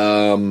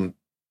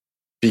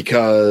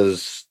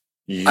 because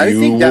I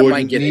think that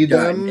might get it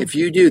done. If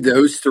you do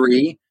those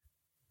 3,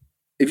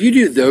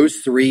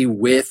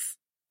 with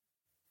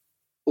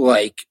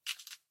like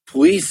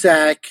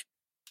Plesac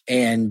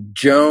and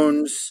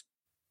Jones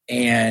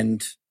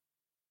and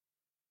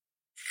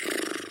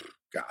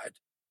God,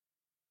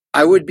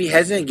 I would be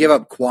hesitant to give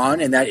up Juan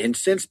in that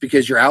instance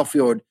because your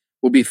outfield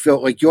will be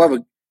filled. Like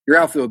your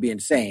outfield would be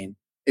insane.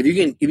 If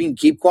you can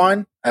keep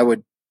Juan,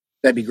 that'd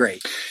be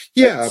great.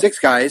 Yeah, but 6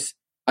 guys,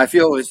 I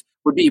feel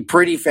would be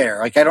pretty fair.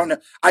 Like I don't know,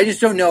 I just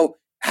don't know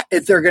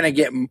if they're going to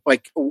get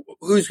like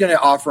who's going to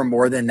offer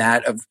more than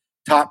that of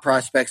top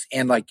prospects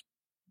and like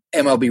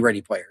MLB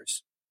ready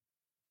players.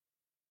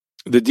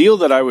 The deal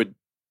that I would,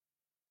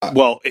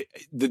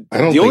 the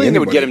only thing that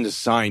would get him to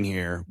sign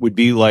here would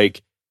be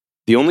like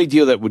the only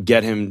deal that would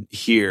get him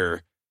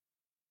here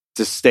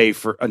to stay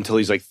for until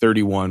he's like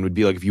 31 would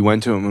be like if you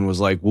went to him and was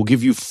like, we'll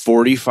give you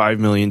 $45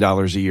 million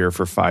a year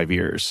for 5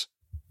 years.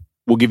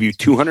 We'll give you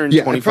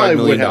 $225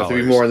 million. Would have to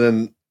be more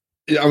than.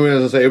 I mean,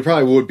 as I say, it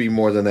probably would be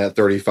more than that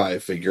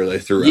 35 figure they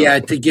threw out. Yeah,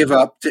 to give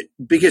up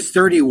because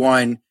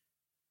 31.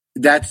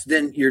 That's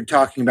then you're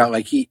talking about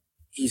like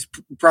he's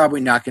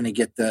probably not going to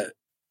get the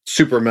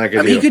super mega.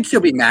 I mean, he could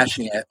still be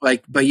matching it,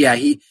 but yeah,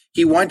 he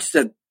wants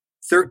the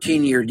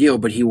 13-year deal,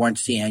 but he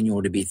wants the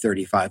annual to be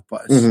 35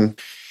 plus. Mm-hmm.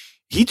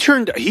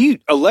 He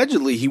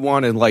allegedly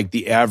wanted like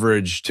the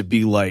average to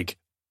be like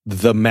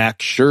the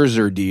Max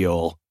Scherzer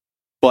deal,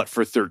 but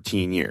for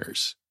 13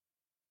 years.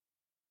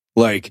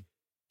 Like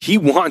he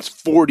wants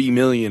 $40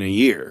 million a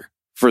year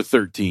for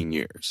 13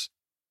 years,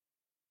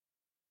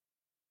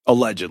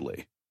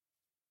 allegedly.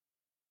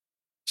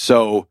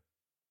 So,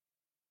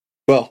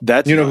 well,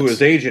 that's who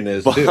his agent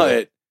is, but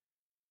too.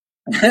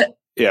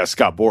 Yeah,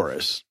 Scott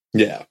Boras.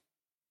 Yeah.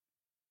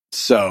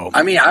 So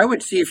I mean, I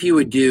would see if he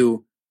would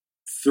do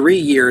 3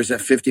 years at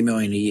 $50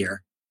 million a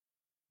year,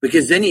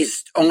 because then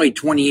he's only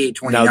 28,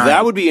 29. now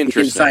that would be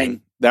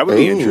interesting. That would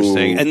be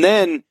interesting. And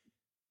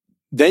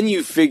then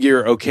you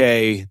figure,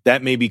 okay,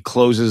 that maybe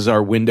closes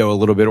our window a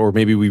little bit, or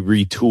maybe we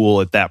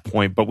retool at that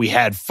point. But we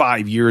had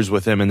 5 years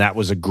with him, and that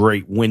was a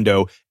great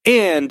window.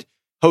 And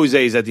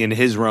Jose's at the end of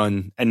his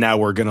run, and now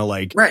we're gonna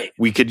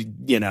we could,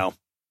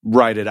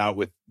 ride it out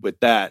with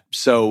that.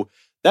 So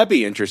that'd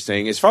be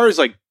interesting. As far as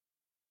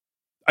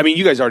I mean,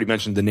 you guys already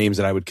mentioned the names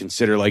that I would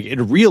consider.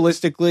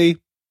 Realistically,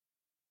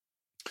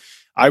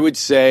 I would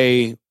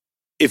say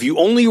if you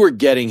only were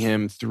getting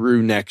him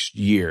through next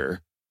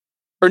year,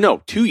 or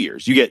no, 2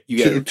 years, you get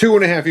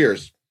 2.5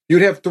 years.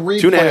 You'd have 3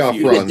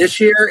 playoff runs this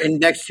year and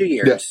next 2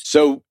 years. Yes.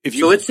 So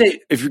let's say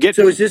if you get,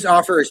 so is this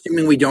offer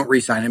assuming we don't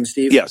re-sign him,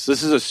 Steve? Yes,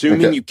 this is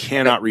assuming you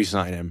cannot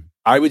re-sign him.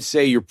 I would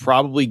say you're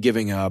probably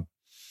giving up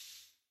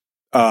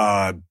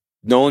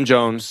Nolan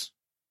Jones.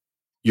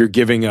 You're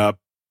giving up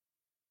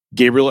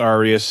Gabriel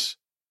Arias,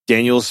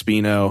 Daniel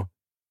Espino,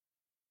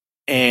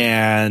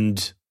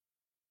 and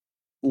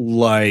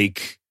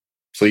Plesac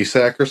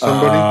or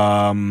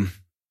somebody.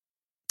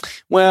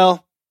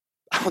 Well,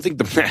 I don't think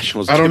the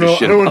Nationals. I don't know. I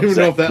don't even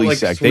know if that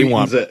Plesac. They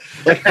want it.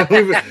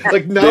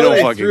 Now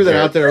that I threw that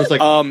out there, I was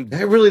like,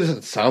 that really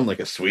doesn't sound like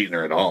a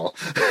sweetener at all.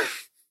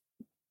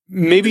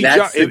 Maybe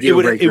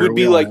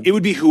it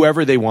would be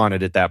whoever they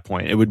wanted at that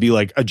point. It would be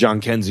like a John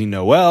Kenzie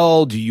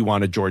Noel. Do you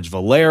want a George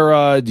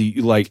Valera? Do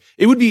you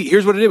it would be,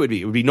 here's what it would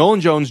be. It would be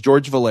Nolan Jones,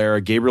 George Valera,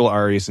 Gabriel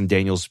Arias, and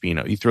Daniel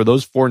Espino. You throw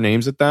those 4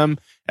 names at them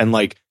and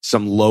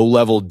some low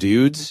level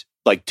dudes,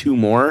 2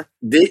 more.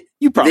 They'd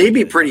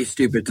be pretty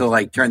stupid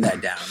to turn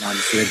that down,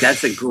 honestly.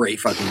 That's a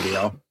great fucking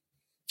deal.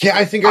 Yeah,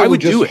 I think I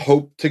would just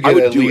hope to get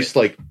at least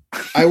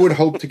I would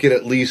hope to get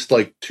at least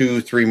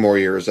 2-3 more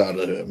years out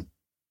of him.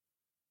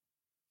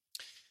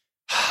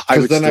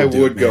 Because then I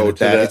would go to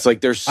that. It's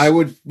there's. I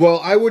would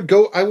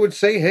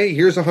say, hey,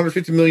 here's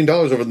 $150 million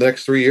over the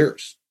next 3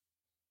 years.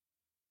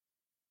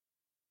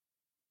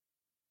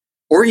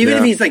 Or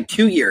even if he's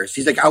 2 years,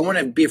 he's I want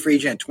to be a free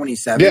agent at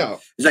 27. Yeah.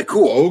 He's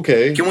cool.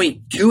 Okay. Can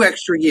we 2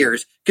 extra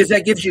years? Because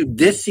that gives you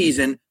this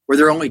season where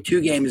there are only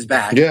 2 games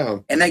back. Yeah.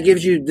 And that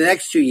gives you the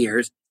next 2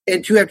 years.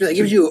 And 2 after that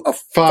gives you a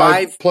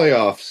 5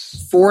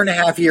 playoffs.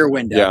 4.5 year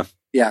window. Yeah.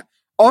 Yeah.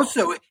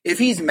 Also, if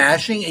he's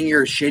mashing and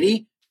you're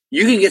shitty,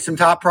 you can get some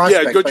top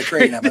prospects by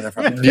trading that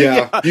motherfucker.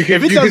 Yeah. If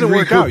it doesn't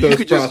work out, you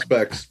could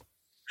prospects.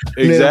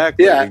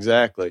 Exactly. Yeah.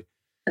 Exactly.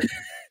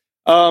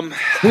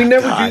 We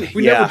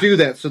never do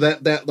that. So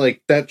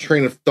that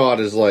train of thought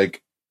is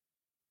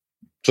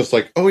just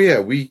oh yeah,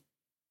 we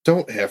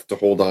don't have to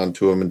hold on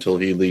to him until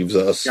he leaves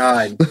us.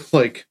 God.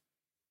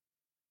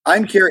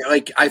 I'm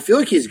curious. I feel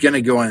like he's going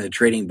to go on the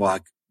trading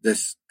block. Do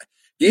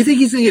you think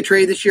he's going to get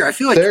traded this year? I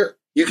feel like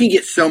you can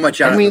get so much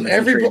out of him.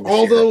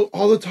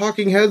 All the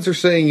talking heads are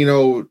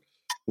saying,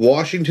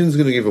 Washington's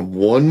going to give him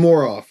one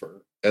more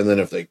offer, and then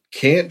if they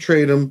can't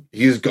trade him,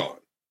 he's gone.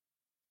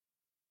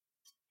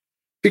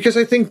 Because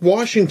I think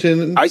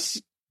Washington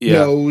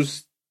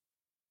knows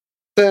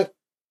that,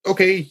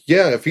 okay,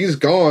 yeah, if he's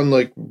gone,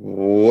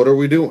 what are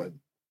we doing?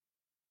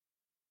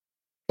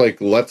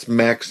 Let's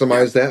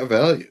maximize that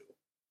value.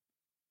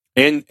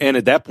 And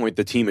at that point,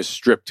 the team is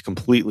stripped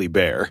completely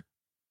bare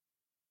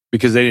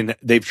because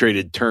they've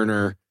traded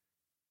Turner.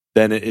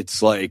 Then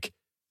it's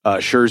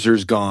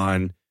Scherzer's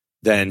gone.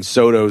 Then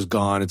Soto's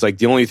gone. It's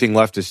the only thing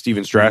left is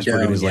Steven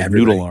Strasburg and his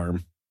noodle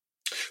arm.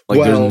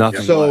 There's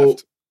nothing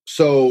left.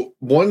 So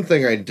one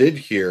thing I did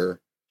hear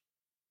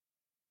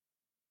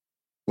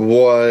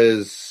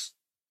was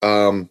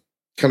kind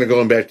of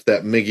going back to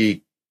that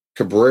Miggy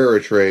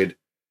Cabrera trade.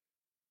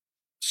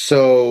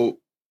 So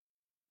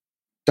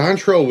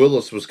Dontrell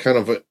Willis was kind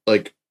of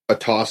a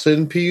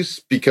toss-in piece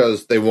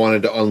because they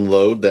wanted to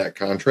unload that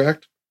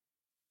contract.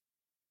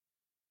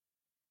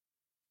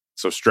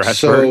 So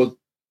Strasburg?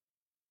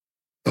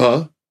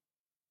 So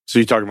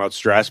you're talking about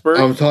Strasburg?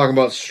 I'm talking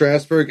about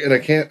Strasburg, and I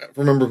can't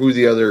remember who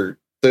the other...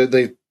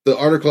 The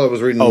article I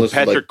was reading...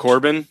 Patrick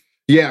Corbin?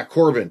 Yeah,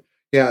 Corbin.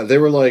 Yeah, they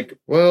were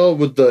well,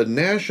 would the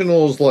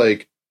Nationals,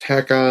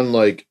 tack on,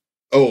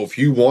 if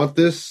you want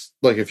this,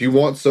 if you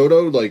want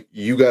Soto,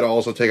 you got to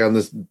also take on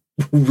this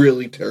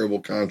really terrible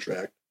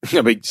contract.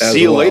 Yeah, but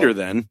see you later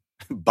then.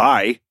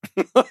 Bye.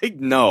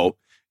 No.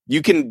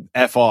 You can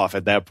F off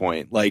at that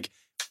point. But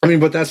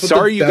that's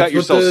what you got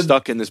yourself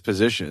stuck in this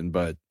position,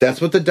 but that's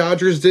what the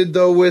Dodgers did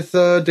though with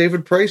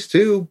David Price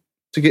too,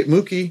 to get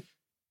Mookie.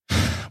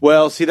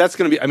 Well, see, that's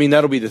going to be,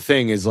 that'll be the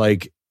thing is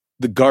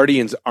the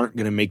Guardians aren't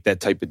going to make that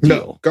type of deal.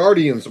 No,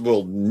 Guardians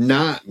will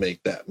not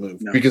make that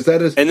move because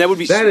that is, and that would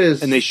be,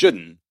 and they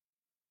shouldn't.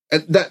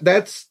 And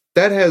that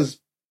has,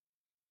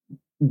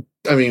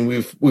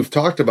 we've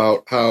talked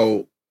about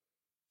how,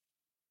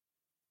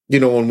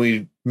 when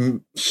we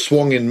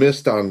swung and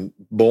missed on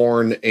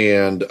Bourne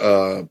and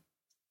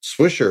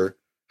Swisher,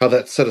 how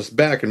that set us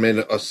back and made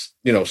us,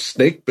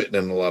 snake bitten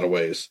in a lot of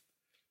ways.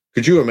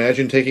 Could you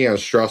imagine taking on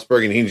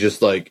Strasburg and he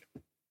just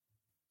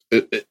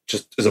it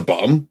just is a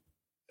bum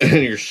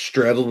and you're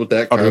straddled with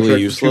that Utterly contract for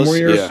 2 useless. more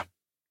years. Yeah.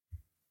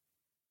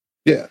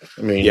 Yeah,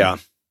 I mean, Yeah.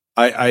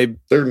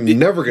 they're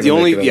never going to.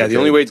 The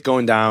only way it's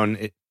going down.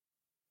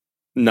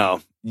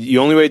 The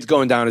only way it's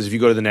going down is if you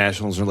go to the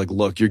Nationals and are like,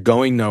 look, you're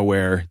going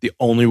nowhere. The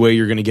only way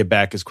you're going to get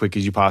back as quick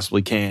as you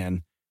possibly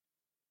can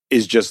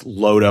is just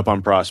load up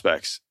on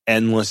prospects,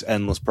 endless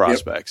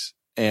prospects,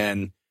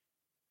 and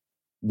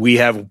we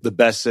have the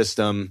best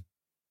system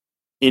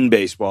in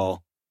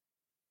baseball.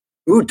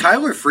 Ooh,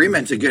 Tyler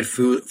Freeman's a good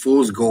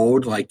fool's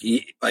gold.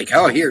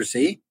 Here,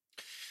 see,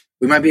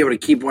 we might be able to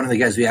keep one of the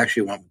guys we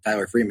actually want with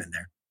Tyler Freeman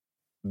there.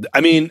 I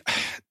mean,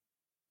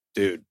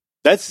 dude,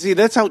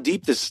 that's how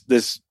deep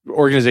this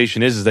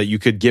organization is that you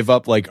could give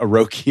up like a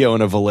Rocchio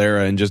and a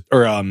Valera and just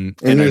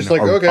Arias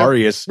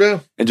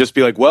and just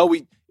be like, well,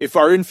 if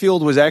our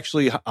infield was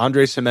actually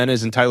Andres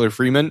Jimenez and Tyler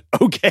Freeman,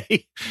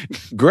 okay,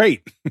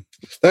 great.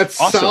 That's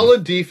awesome.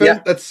 Solid defense.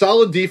 Yeah. That's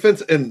solid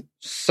defense and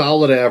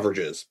solid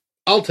averages.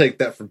 I'll take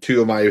that from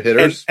 2 of my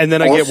hitters. And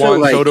then I get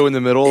Juan Soto in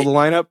the middle of the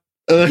lineup.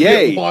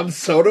 Yay. Juan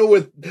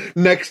Soto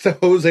next to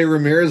Jose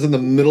Ramirez in the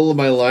middle of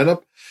my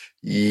lineup.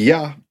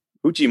 Yeah.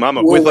 Uchi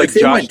Mama with like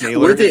Josh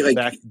Naylor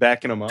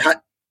backing him up.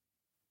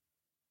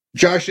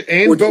 Josh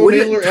and Bo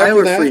Naylor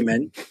Tyler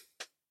Freeman.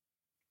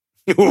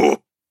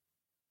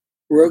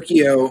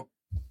 Rocchio,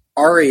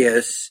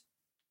 Arias,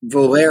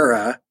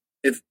 Valera,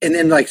 and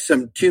then like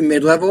some 2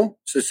 mid-level,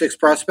 so 6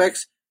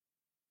 prospects.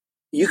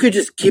 You could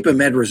just keep a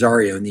Med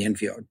Rosario in the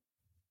infield.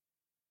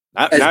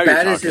 As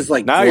bad as his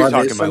now you're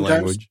talking my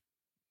language.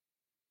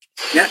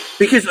 Yeah,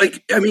 because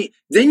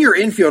then your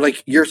infield,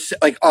 you're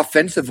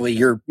offensively,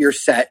 you're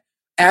set.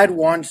 Add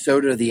Juan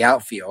Soto to the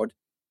outfield.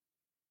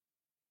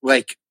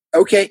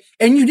 Okay,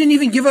 and you didn't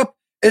even give up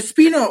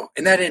Espino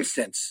in that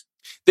instance.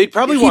 They'd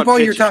probably want all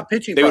your top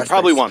pitching. They would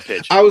probably want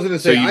pitch. I was going to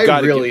say, I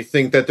really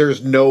think that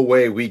there's no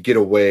way we get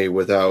away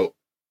without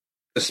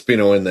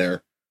Espino in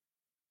there.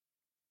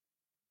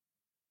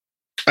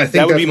 I think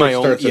that would be my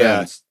own.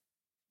 Yeah.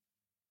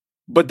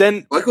 But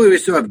then, luckily, we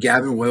still have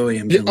Gavin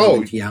Williams and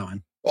Logan T.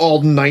 Allen.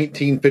 All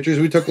 19 pitchers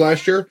we took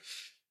last year.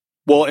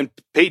 Well, and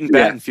Peyton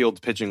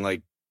Battenfield's pitching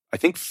I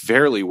think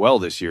fairly well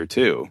this year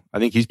too. I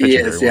think he's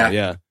pitching very well.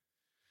 Yeah.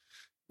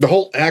 The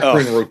whole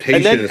Akron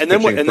rotation and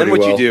then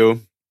what you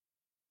do,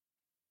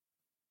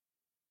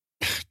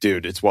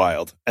 dude, it's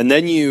wild. And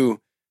then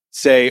you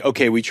say,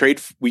 okay, we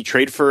trade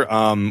for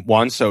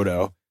Juan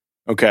Soto,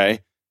 okay,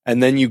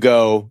 and then you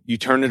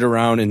turn it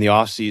around in the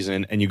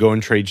offseason and you go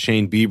and trade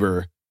Shane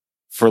Bieber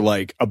for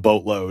like a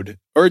boatload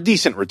or a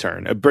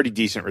pretty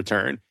decent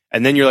return,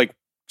 and then you're like,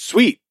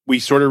 sweet, we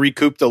sort of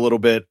recouped a little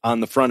bit on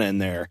the front end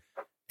there.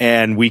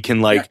 And we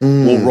can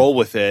we'll roll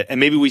with it. And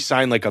maybe we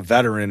sign like a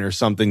veteran or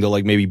something to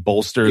like maybe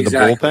bolster the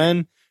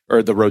bullpen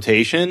or the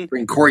rotation.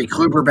 Bring Corey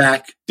Kluber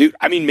back. Dude,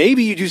 I mean,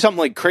 maybe you do something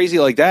like crazy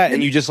like that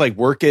and you just like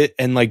work it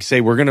and like say,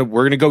 we're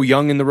gonna go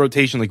young in the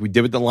rotation like we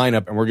did with the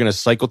lineup, and we're gonna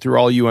cycle through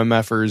all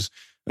UMFers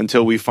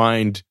until we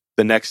find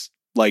the next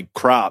like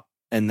crop.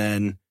 And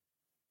then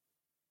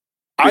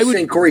I would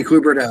send Corey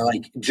Kluber to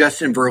like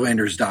Justin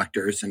Verlander's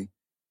doctors, and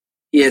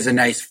he has a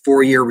nice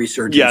 4-year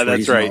resurgence. Yeah,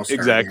 that's right.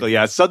 Exactly.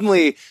 Yeah.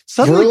 Suddenly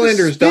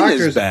Verlander's doctors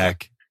is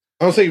back.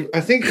 I'll say,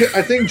 I think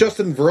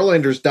Justin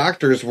Verlander's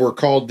doctors were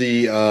called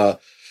the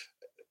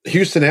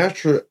Houston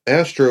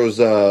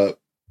Astros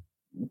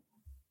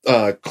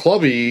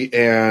Clubby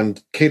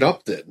and Kate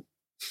Upton.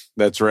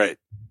 What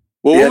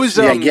was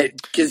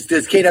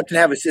does Kate Upton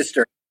have a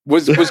sister?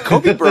 Was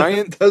Kobe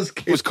Bryant? Was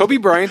Kobe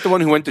Bryant the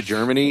one who went to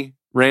Germany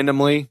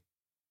randomly?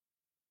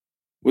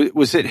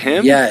 Was it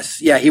him?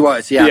 Yes. Yeah, he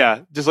was. Yeah.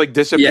 Yeah. Just like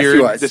disappeared. Yes, he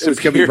was. It was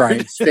Kobe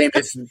Bryant's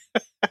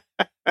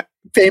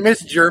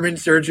famous German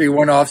surgery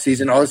one off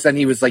season. All of a sudden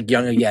he was like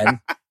young again.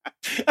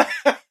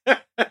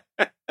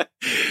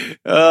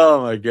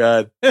 Oh my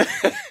God.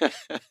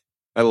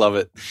 I love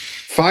it.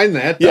 Find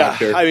that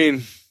doctor. Yeah. I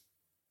mean,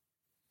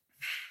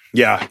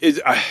 yeah.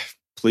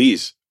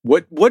 Please.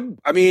 What,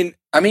 I mean,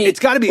 it's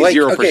got to be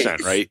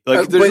 0%, right?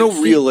 Like there's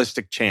no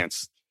realistic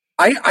chance.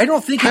 I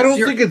don't think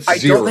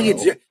it's zero.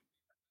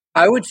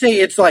 I would say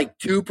it's like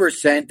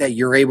 2% that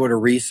you're able to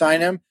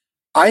re-sign him.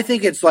 I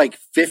think it's like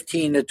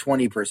 15 to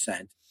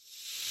 20%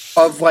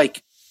 of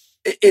like,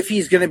 if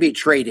he's going to be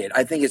traded,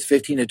 I think it's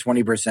 15 to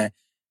 20%.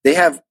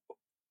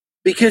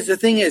 Because the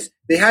thing is,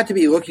 they had to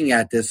be looking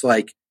at this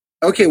like,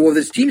 okay, well,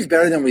 this team's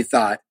better than we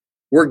thought.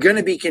 We're going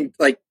to be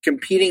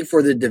competing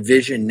for the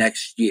division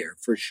next year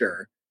for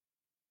sure.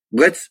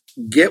 Let's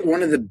get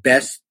one of the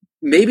best,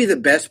 maybe the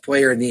best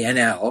player in the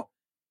NL,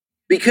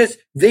 because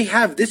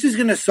this is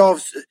going to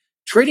solve.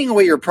 Trading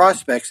away your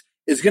prospects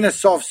is going to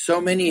solve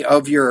so many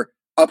of your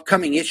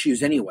upcoming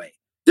issues anyway.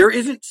 There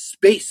isn't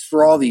space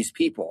for all these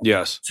people.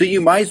 Yes. So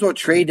you might as well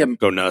trade them.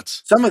 Go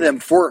nuts. Some of them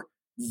for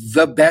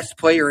the best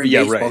player in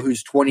baseball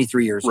who's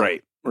 23 years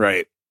old.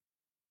 Right.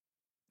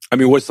 I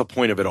mean, what's the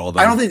point of it all, though?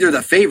 I don't think they're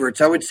the favorites.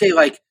 I would say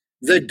like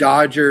the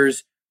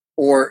Dodgers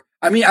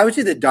I would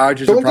say the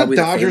Dodgers are probably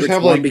the favorites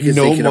have like because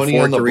no they can money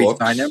afford to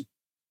re-sign them.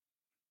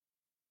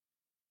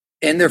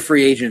 And their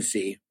free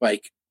agency,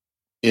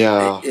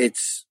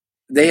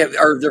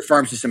 their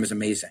farm system is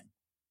amazing.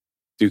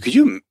 Dude, could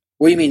you?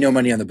 What do you mean no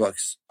money on the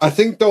books? I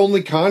think the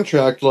only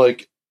contract,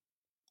 like,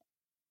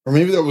 or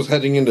maybe that was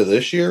heading into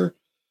this year,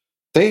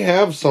 they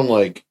have some,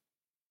 like,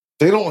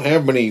 they don't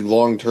have many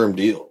long-term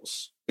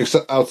deals,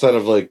 except outside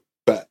of, like,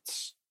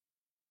 bets.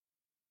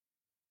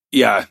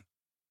 Yeah.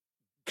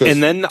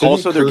 And then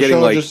also they're Kershaw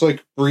getting, like... just,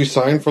 like,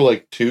 re-signed for,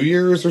 like, 2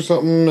 years or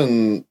something,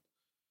 and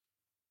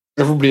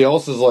everybody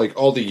else is, like,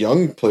 all the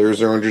young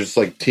players are under just,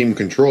 like, team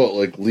control at,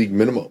 like, league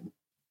minimum.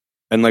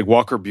 And, like,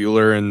 Walker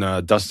Buehler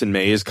and Dustin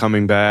May is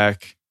coming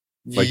back.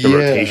 Like, the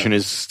rotation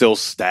is still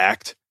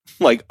stacked.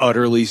 Like,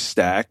 utterly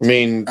stacked. I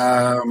mean...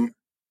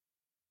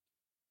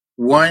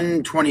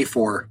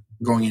 124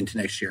 going into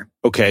next year.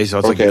 Okay, so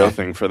it's like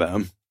nothing for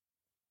them.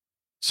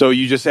 So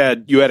you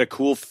had a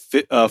cool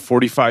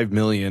 $45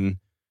 million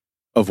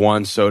of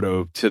Juan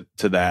Soto to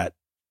that,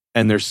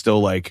 and they're still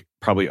like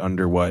probably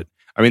under what?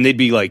 I mean, they'd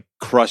be like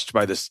crushed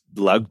by this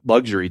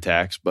luxury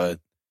tax, but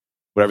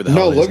whatever the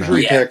hell. No,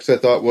 luxury tax I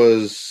thought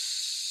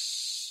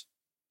was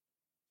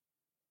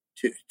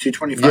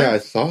 225. Yeah, I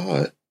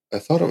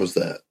thought it was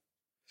that.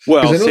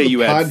 Well, say you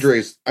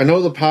Padres. I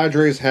know the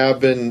Padres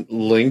have been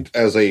linked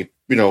as a,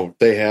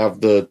 they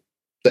have the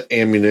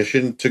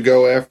ammunition to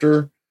go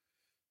after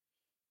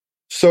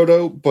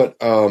Soto, but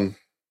I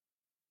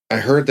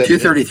heard that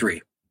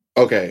 233.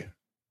 Okay,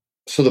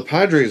 so the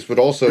Padres would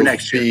also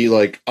be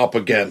like up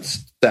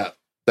against that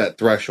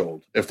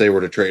threshold if they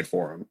were to trade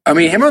for him. I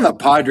mean, him on the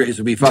Padres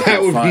would be fucking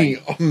That would fun. be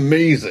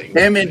amazing.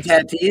 Him and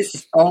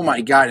Tatis. Oh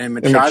my god, and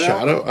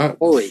Machado.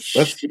 Holy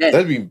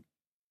shit!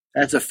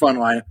 That's a fun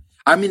line.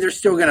 I mean, they're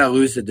still going to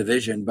lose the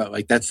division, but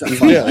like that's a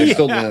fun. Yeah, they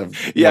still have.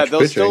 Yeah, they'll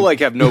pitching. still like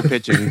have no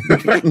pitching,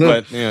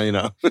 but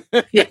yeah,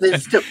 Yeah,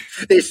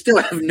 they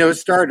still have no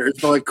starters.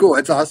 But like, cool,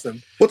 it's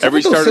awesome. What's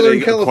every starter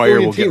they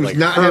acquire will get like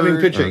not having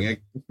pitching?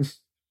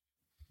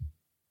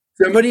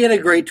 Somebody had a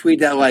great tweet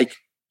that like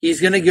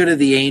he's going to go to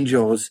the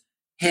Angels.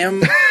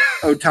 Him,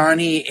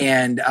 Ohtani,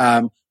 and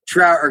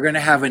Trout are going to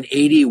have an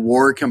 80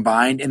 WAR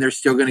combined, and they're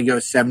still going to go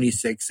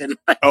 76 and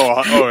like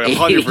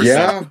 100%.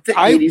 Yeah,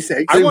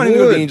 86. I want to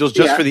go to the Angels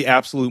just for the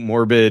absolute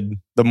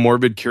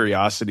morbid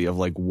curiosity of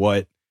like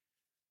what,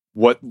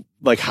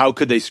 like how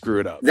could they screw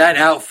it up? That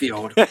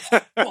outfield.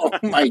 Oh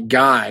my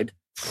god.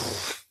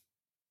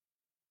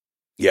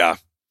 Yeah.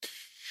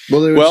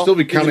 Well, they would still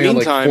be counting on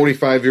like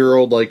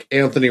 45-year-old like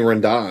Anthony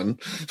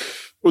Rendon.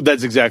 Well,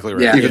 that's exactly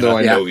right. Yeah, even though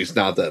I know he's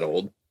not that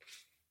old.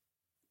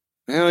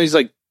 He's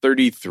like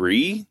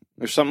 33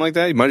 or something like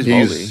that. He might as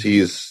well be.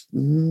 He's.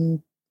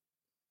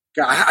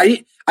 God,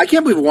 I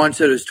can't believe Juan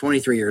Soto is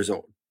 23 years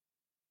old.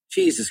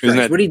 Jesus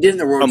Christ! What he did in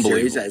the World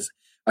Series as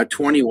a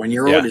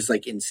 21-year-old is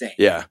like insane.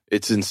 Yeah,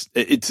 it's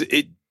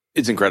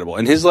incredible,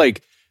 and his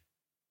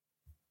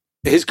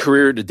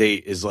career to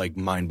date is like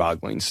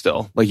mind-boggling.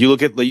 Still, like you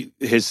look at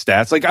his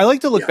stats. Like I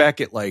like to look back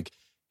at like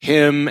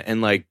him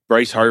and like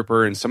Bryce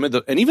Harper and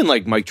and even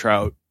like Mike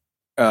Trout.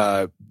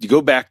 You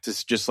go back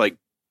to just like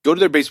go to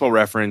their Baseball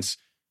Reference.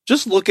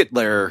 Just look at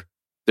their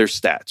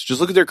stats. Just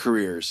look at their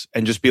careers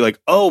and just be like,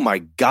 oh my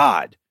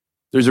God,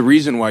 there's a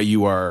reason why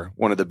you are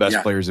one of the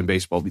best players in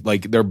baseball.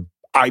 Like they're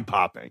eye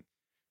popping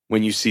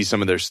when you see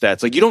some of their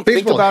stats. Like you don't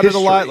think about it a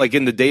lot, like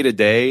in the day to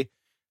day.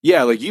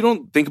 Yeah, like you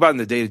don't think about it in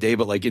the day to day,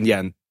 but like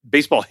in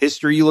baseball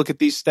history, you look at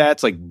these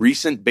stats, like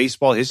recent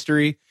baseball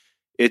history.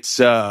 It's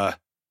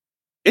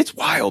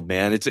wild,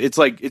 man. It's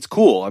like it's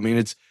cool. I mean,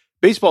 it's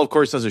baseball, of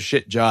course, does a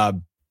shit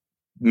job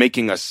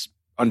making us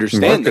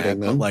understand that.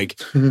 But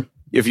like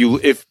if you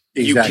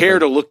care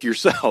to look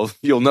yourself,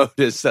 you'll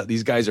notice that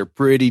these guys are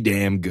pretty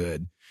damn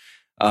good.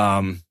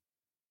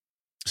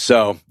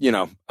 So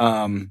there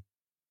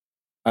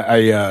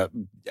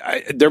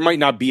might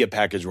not be a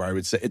package where I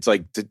would say it's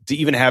like to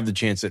even have the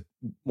chance at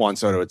Juan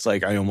Soto. It's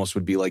like I almost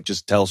would be like,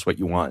 just tell us what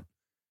you want,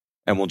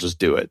 and we'll just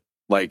do it.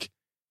 Like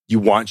you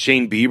want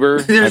Shane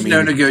Bieber? There's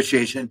no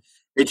negotiation.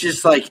 It's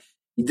just like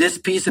this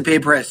piece of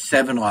paper has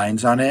 7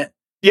 lines on it.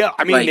 Yeah,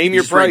 I mean, like, name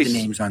your price.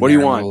 What do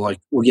you want?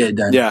 We'll get it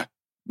done. Yeah.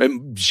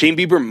 Shane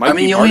Bieber might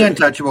be the only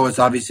untouchable is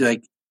obviously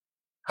like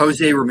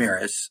Jose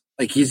Ramirez.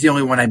 Like he's the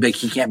only one I bet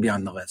he can't be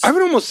on the list. I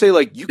would almost say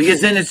like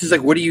then it's just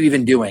like, what are you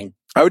even doing?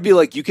 I would be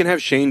like, you can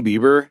have Shane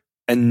Bieber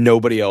and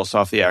nobody else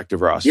off the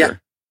active roster. Yeah.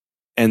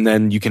 And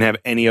then you can have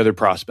any other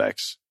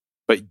prospects,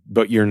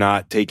 but you're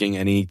not taking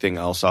anything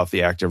else off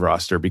the active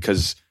roster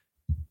because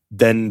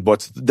then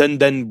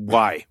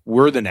why?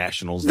 We're the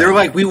Nationals. They're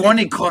like, we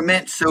wanted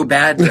Clement so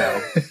bad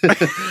though.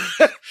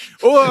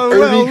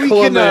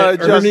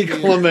 Ernie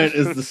Clement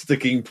is the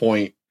sticking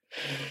point.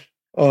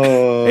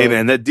 Hey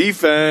man, that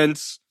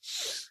defense.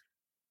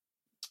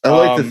 I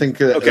like to think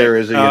that there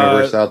is a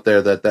universe out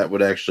there that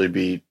would actually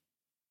be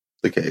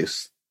the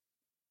case.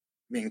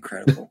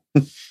 Incredible.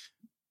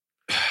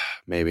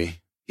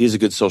 Maybe. He's a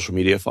good social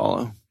media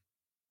follow.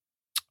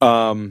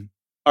 All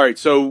right,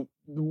 so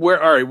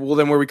where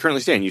we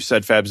currently stand? You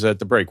said Fab's at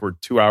the break. We're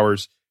 2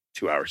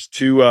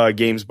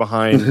 games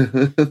behind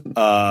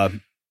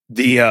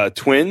the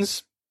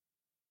Twins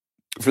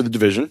for the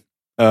division.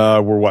 We're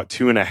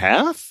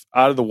 2.5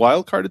 out of the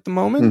wild card at the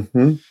moment.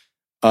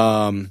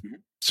 Mm-hmm.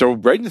 So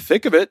right in the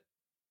thick of it.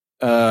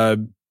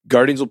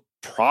 Guardians will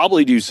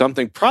probably do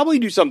something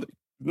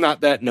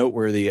not that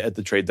noteworthy at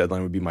the trade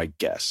deadline would be my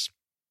guess.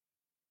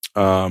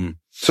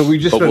 So we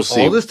just spent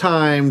all this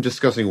time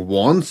discussing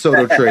Juan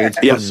Soto trades.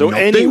 Yeah. So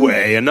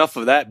anyway, enough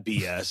of that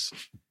BS.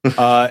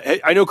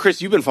 I know,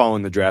 Chris, you've been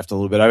following the draft a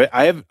little bit.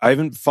 I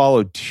haven't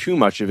followed too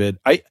much of it.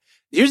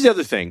 Here's the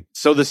other thing.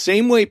 So the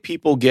same way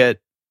people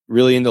get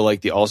really into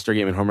like the All-Star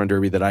Game and Home Run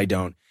Derby that I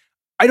don't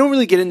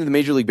really get into the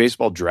Major League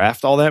Baseball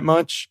draft all that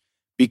much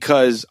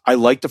because I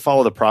like to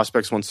follow the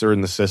prospects once they're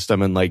in the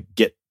system and like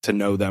get to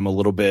know them a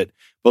little bit.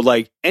 But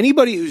like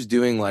anybody who's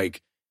doing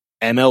like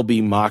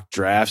MLB mock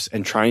drafts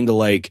and trying to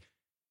like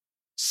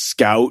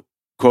scout,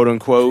 quote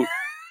unquote,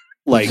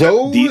 like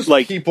those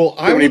people,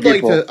 I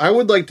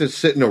would like to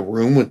sit in a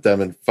room with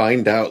them and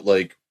find out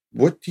like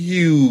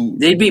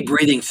they'd be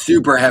breathing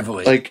super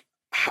heavily. Like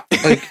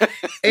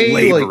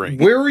like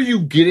where are you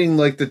getting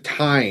like the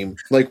time?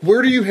 Like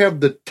where do you have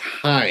the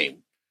time?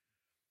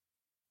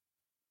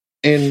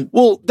 And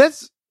well,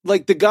 that's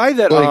like the guy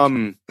that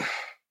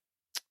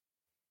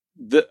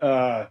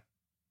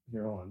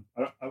here, hold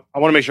on. I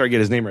want to make sure I get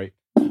his name right.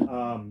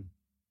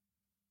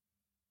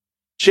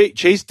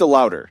 Chase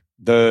DeLauder,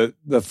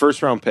 the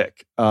first round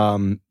pick.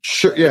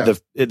 Sure, yeah.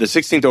 The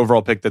 16th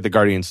overall pick that the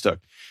Guardians took.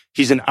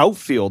 He's an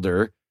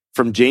outfielder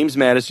from James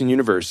Madison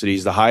University.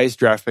 He's the highest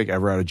draft pick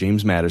ever out of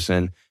James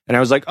Madison. And I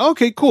was like,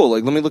 okay, cool.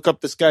 Like, let me look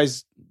up this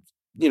guy's,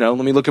 let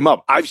me look him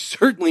up. I've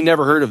certainly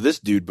never heard of this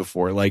dude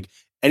before. Like,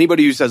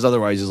 anybody who says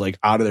otherwise is like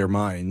out of their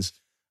minds.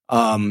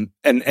 And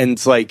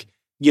it's like,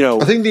 I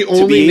think the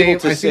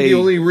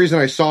only reason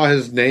I saw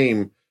his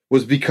name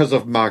was because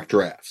of mock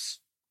drafts.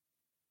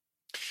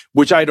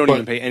 Which I don't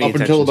even pay any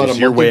attention to. So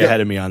you're way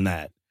ahead of me on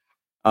that.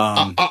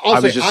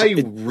 I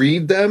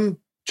read them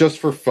just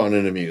for fun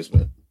and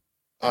amusement.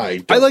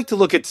 I like to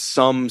look at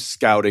some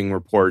scouting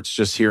reports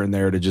just here and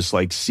there to just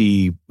like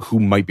see who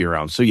might be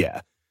around. So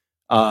yeah.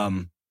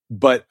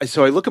 But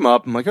so I look him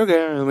up. I'm like,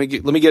 okay,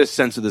 let me get a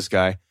sense of this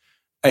guy.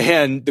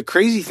 And the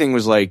crazy thing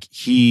was like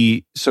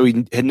he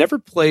had never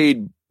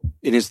played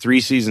in his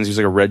 3 seasons. He was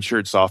like a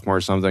redshirt sophomore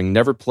or something.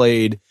 Never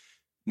played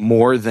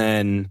more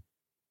than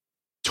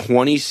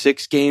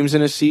 26 games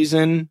in a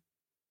season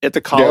at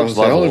the college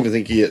level. I don't even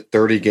think he hit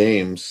 30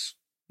 games.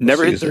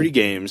 Never hit 30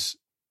 games.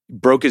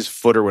 Broke his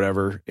foot or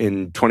whatever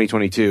in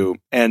 2022.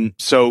 And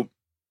so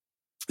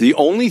the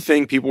only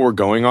thing people were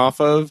going off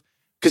of,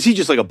 because he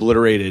just like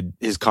obliterated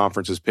his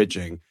conference's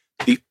pitching.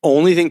 The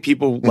only thing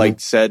people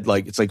like said,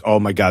 like, it's like, oh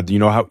my God, you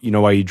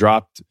know why he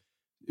dropped?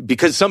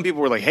 Because some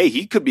people were like, hey,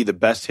 he could be the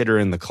best hitter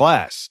in the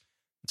class.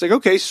 It's like,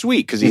 okay,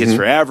 sweet. Because he hits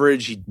for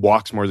average. He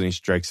walks more than he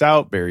strikes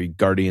out. Very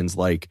Guardians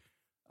like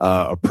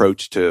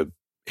approach to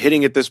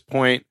hitting at this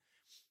point.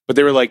 But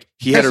they were like,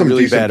 he had a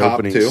really bad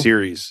opening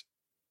series.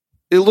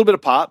 A little bit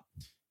of pop,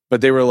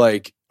 but they were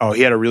like, oh,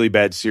 he had a really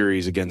bad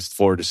series against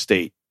Florida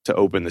State to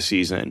open the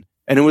season.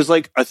 And it was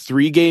like a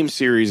 3-game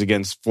series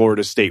against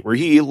Florida State where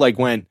he like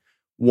went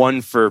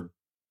 1 for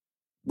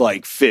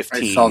like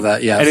 15. I saw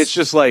that, yes. And it's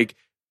just like,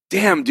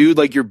 damn, dude,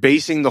 like you're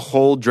basing the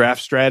whole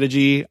draft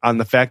strategy on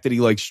the fact that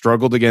he like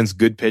struggled against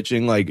good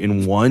pitching like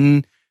in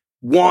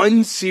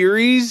one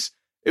series.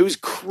 It was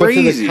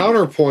crazy. But to the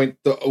counterpoint,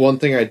 the one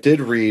thing I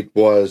did read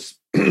was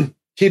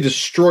he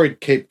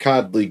destroyed Cape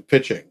Cod League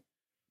pitching.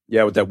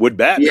 Yeah, with that wood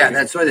bat. Yeah,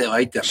 that's why they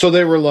liked him. So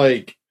they were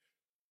like,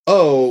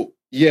 oh,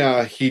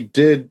 yeah, he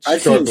did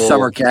struggle. I've seen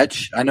Summer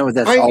Catch. I know what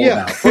that's all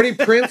about. Freddie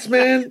Prinze,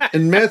 man,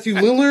 and Matthew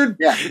Lillard.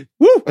 Yeah.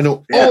 Woo! I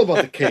know all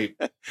about the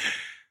Cape.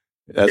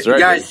 That's right.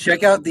 Guys,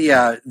 check out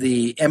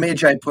the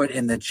image I put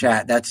in the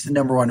chat. That's the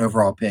number 1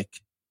 overall pick.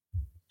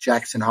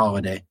 Jackson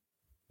Holiday.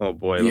 Oh,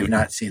 boy. You've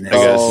not seen this. I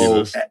gotta see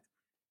this.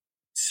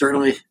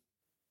 Certainly.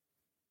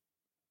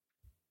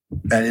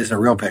 That is a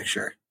real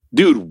picture.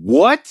 Dude,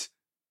 what?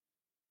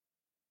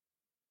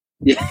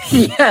 Yeah,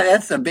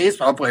 that's a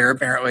baseball player,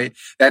 apparently.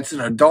 That's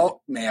an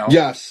adult male.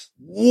 Yes.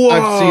 Whoa.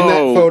 I've seen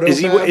that photo.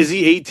 Is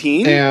he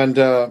 18? And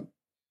I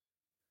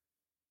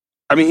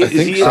mean,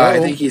 I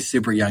think he's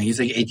super young.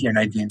 He's like 18 or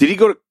 19. Did he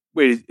go to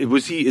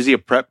is he a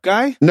prep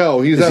guy?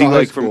 No, he's out of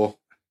high school.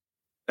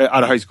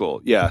 Out of high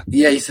school, yeah.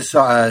 Yeah, he's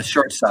a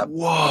shortstop.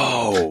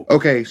 Whoa.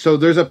 Okay, so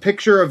there's a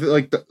picture of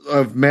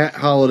of Matt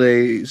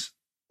Holliday's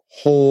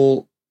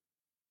whole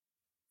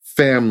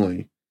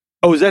family.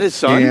 Oh, is that his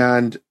son?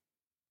 And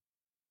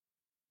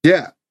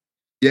yeah.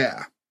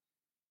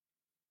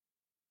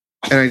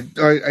 And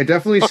I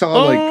definitely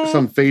saw like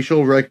some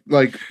facial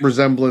like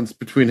resemblance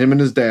between him and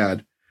his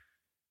dad.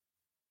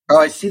 Oh,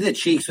 I see the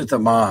cheeks with the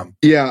mom.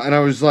 Yeah, and I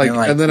was like,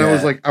 I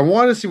was like, I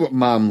want to see what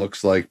mom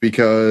looks like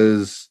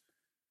because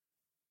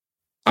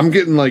I'm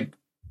getting like,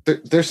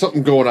 there's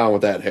something going on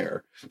with that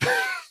hair.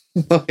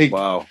 Like,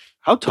 wow,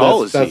 how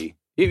tall is he?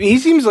 He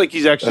seems like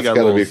he's actually got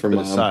a little bit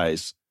of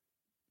size.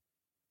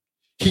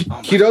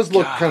 He does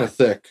look kind of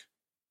thick.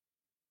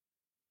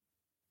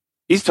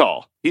 He's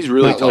tall. He's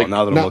really tall.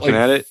 Now that I'm looking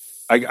at it,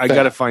 I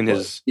got to find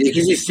his. Yeah,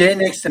 because he's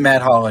standing next to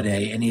Matt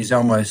Holliday, and he's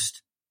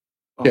almost.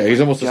 He's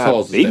almost as tall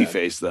as his baby dad.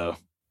 face, though.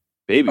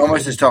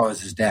 Almost as tall as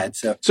his dad.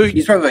 So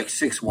he's probably like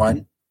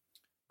 6'1".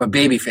 But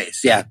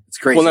babyface, yeah, it's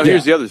crazy. Well, now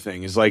here's the other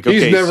thing: is like,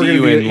 okay, he's never see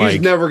you in like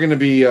he's never going to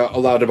be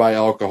allowed to buy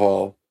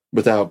alcohol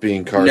without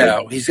being carded.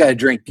 No, he's got to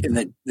drink in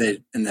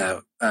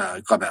the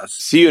clubhouse.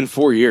 see you in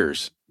 4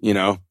 years. You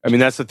know, I mean,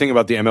 that's the thing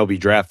about the MLB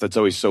draft that's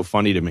always so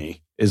funny to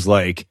me is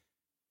like,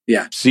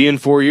 Yeah. see you in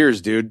 4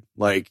 years, dude.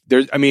 Like,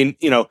 there's, I mean,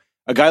 you know,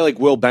 a guy like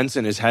Will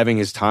Benson is having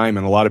his time,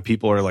 and a lot of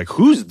people are like,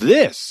 "Who's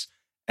this?"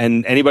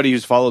 And anybody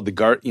who's followed the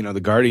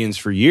Guardians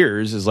for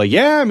years is like,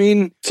 "Yeah, I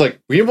mean, It's like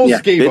we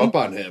almost gave up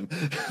on him."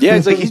 yeah,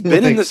 it's like he's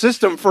been in the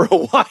system for a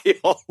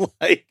while.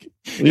 Like,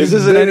 this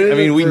isn't any. I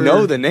mean, we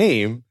know the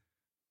name.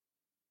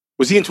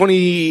 Was he in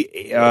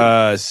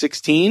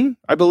 2016?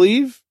 I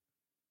believe.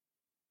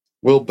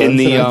 Will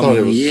Benson, I thought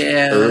it was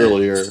yeah.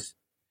 earlier.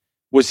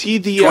 Was he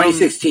the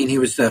 2016? He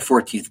was the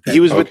 14th pick. He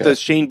was with the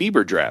Shane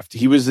Bieber draft.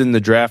 He was in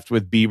the draft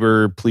with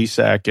Bieber,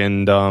 Plesac,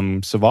 and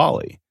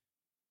Savali,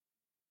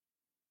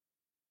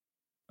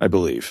 I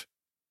believe.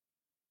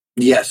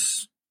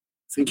 Yes,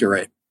 I think you're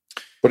right.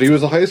 But he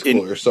was a high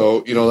schooler,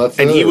 so you know that's.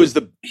 And he was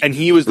the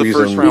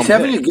first round. He's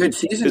having pick. a good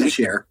season this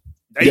year.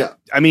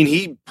 I mean,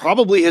 he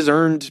probably has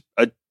earned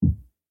a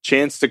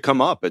chance to come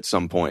up at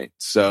some point.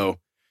 So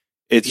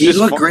he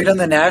looked great on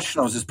the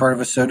Nationals as part of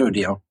a Soto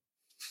deal.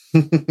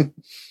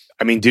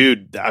 I mean,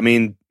 dude. I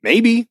mean,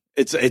 maybe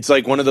it's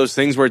like one of those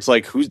things where it's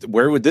like,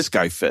 where would this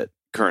guy fit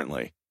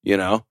currently? You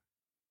know,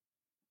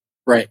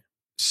 right?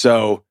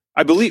 So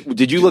I believe.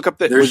 Did you look up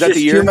that? There's Was that just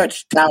the year? too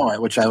much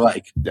talent, which I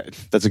like.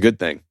 That's a good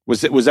thing.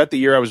 Was that the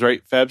year I was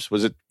right, Febs?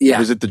 Was it? Yeah.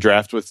 Was it the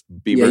draft with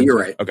Bieber? Yeah, you're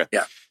right. Okay.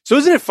 Yeah. So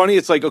isn't it funny?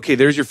 It's like, okay,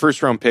 there's your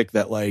first round pick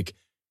that like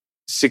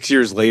 6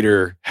 years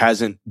later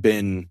hasn't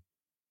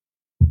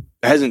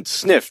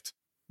sniffed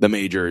the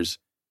majors,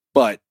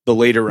 but the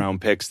later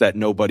round picks that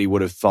nobody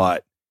would have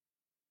thought.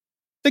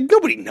 Like,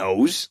 nobody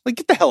knows. Like,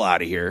 get the hell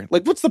out of here.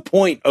 Like, what's the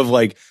point of,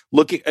 like,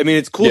 looking? I mean,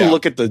 it's cool to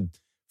look at the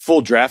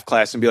full draft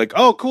class and be like,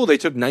 oh, cool, they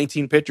took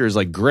 19 pitchers.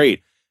 Like,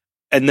 great.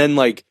 And then,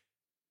 like,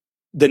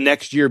 the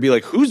next year be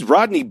like, who's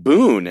Rodney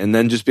Boone? And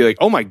then just be like,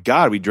 oh, my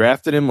God, we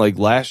drafted him, like,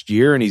 last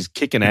year and he's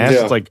kicking ass.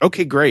 Yeah. It's like,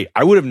 okay, great.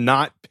 I would have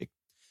not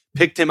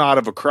picked him out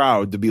of a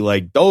crowd to be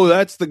like, oh,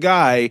 that's the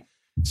guy.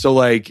 So,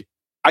 like,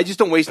 I just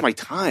don't waste my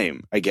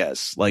time, I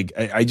guess. Like,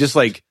 I just,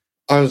 like...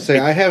 I would say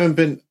I haven't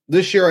been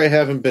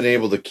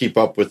able to keep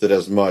up with it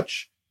as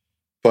much.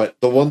 But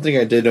the one thing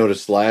I did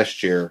notice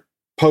last year,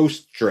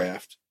 post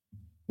draft,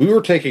 we were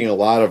taking a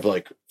lot of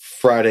like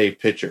Friday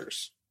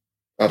pitchers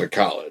out of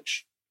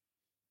college.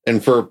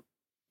 And for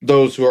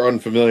those who are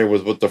unfamiliar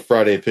with what the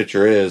Friday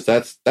pitcher is,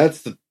 that's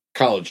the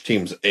college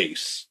team's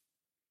ace.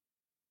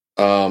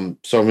 So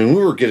I mean,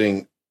 we were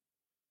getting,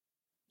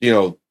 you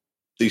know,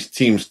 these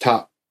teams'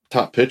 top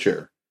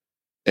pitcher,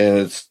 and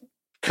it's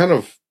kind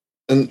of.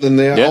 And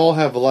they all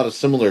have a lot of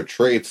similar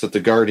traits that the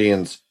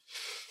Guardians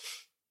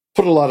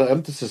put a lot of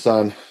emphasis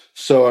on.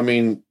 So, I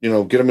mean, you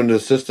know, get them into the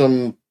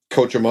system,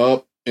 coach them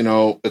up. You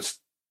know,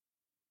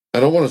 I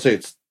don't want to say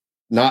it's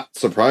not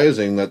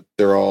surprising that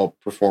they're all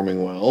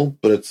performing well,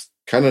 but it's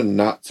kind of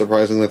not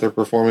surprising that they're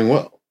performing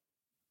well.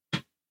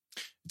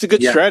 It's a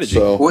good strategy.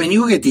 So, well, and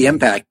you look at the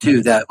impact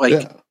too, that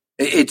like,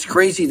 it's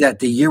crazy that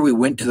the year we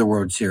went to the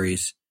World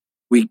Series,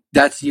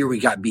 that's the year we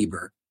got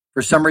Bieber.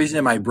 For some reason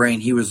in my brain,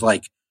 he was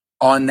like,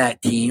 on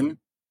that team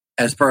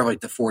as part of like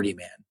the 40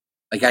 man.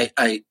 Like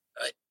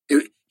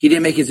he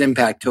didn't make his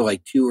impact till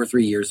like 2 or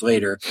 3 years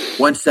later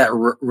once that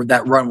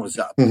run was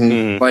up.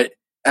 Mm-hmm. But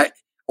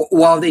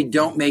while they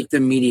don't make the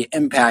immediate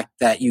impact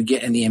that you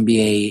get in the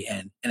NBA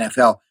and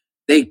NFL,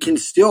 they can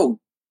still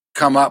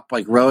come up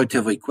like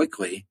relatively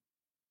quickly.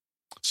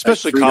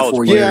 Especially like 3 to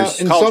 4 years. Yeah,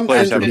 and college some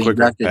players have a being quicker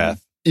drafted.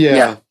 path.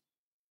 Yeah.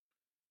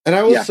 And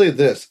I will say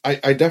this.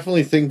 I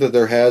definitely think that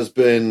there has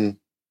been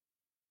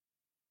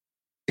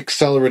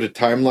accelerated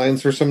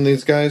timelines for some of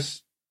these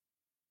guys.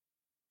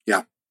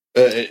 Yeah.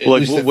 At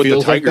like least it what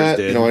feels the like Tigers that.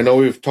 did. You know, I know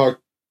we've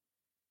talked.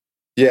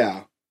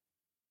 Yeah.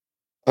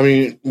 I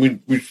mean,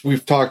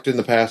 we've talked in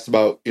the past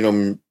about,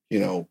 you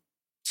know,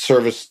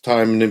 service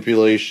time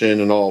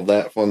manipulation and all of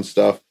that fun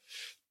stuff.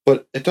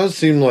 But it does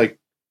seem like,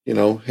 you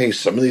know, hey,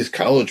 some of these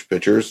college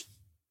pitchers,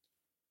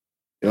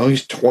 you know,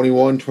 he's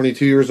 21,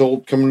 22 years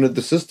old coming into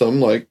the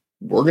system. Like,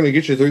 we're going to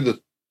get you through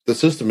the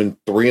system in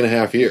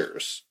 3.5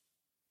 years.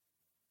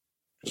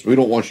 Because we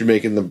don't want you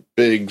making the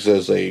bigs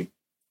as a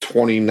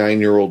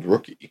 29-year-old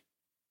rookie.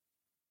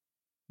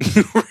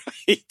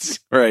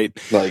 Right.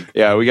 Like,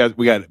 yeah, we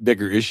got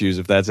bigger issues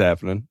if that's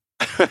happening.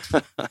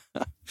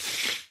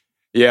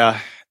 Yeah.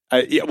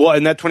 Well,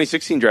 in that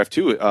 2016 draft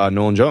too,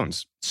 Nolan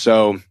Jones.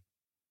 So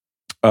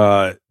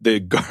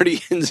the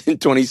Guardians in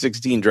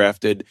 2016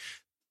 drafted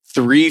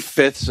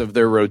 3/5 of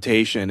their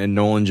rotation, and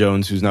Nolan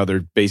Jones, who's now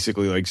they're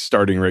basically like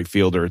starting right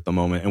fielder at the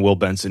moment, and Will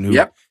Benson, who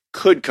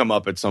could come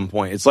up at some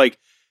point. It's like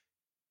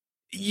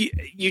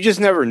you just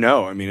never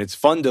know. I mean, it's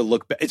fun to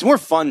look back. It's more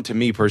fun to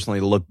me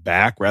personally to look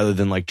back rather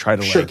than like try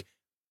to like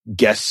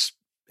guess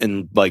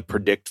and like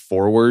predict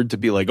forward to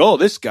be like, oh,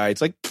 this guy.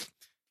 It's like,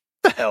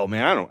 the hell,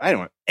 man. I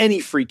don't have any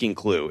freaking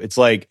clue. It's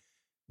like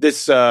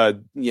this,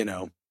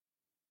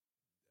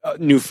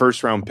 new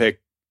first round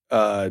pick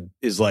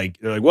is like,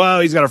 they're like, well,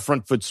 he's got a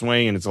front foot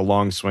swing and it's a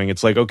long swing.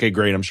 It's like, okay,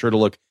 great. I'm sure it'll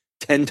look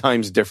 10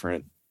 times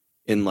different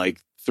in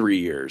like 3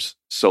 years.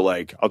 So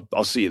like,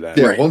 I'll see that.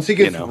 Yeah, once he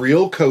gets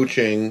real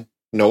coaching,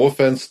 no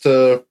offense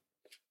to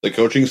the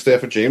coaching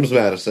staff at James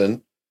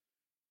Madison.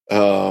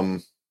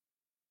 But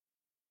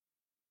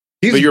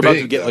you're about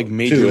to get like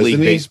Major League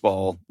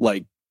Baseball,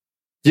 like.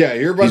 Yeah,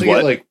 you're about to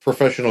get like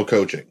professional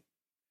coaching.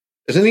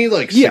 Isn't he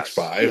like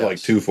 6'5", like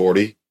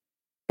 240?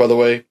 By the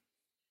way.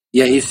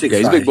 Yeah, he's 6'5".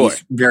 He's a big boy.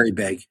 He's very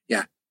big.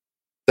 Yeah.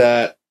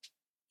 That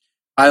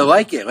I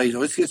like it. Like,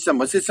 let's get some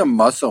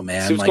muscle,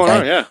 man. See what's like,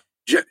 going on, yeah.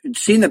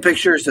 Seeing the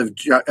pictures of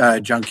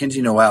John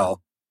Kinsey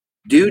Noel,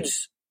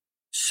 dude's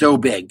so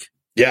big.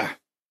 Yeah.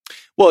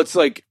 Well, it's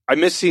like I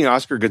miss seeing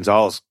Oscar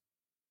Gonzalez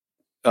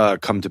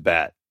come to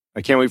bat.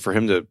 I can't wait for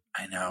him to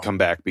come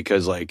back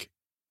because, like,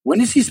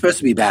 when is he supposed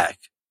to be back?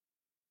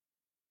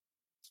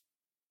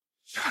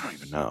 I don't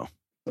even know.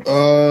 He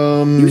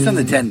was on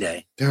the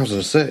 10-day. I was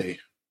going to say.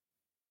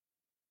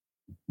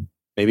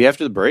 Maybe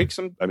after the break.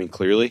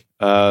 Clearly,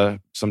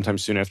 sometime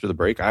soon after the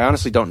break. I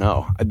honestly don't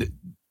know.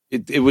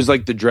 It was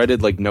like the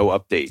dreaded like no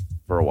update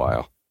for a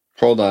while.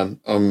 Hold on.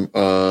 I'm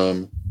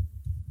going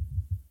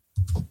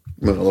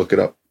to look it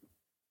up.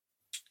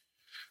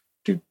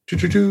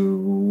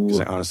 Because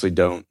I honestly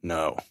don't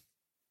know.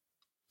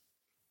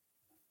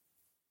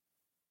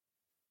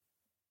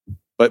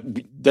 But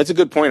that's a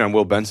good point on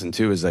Will Benson,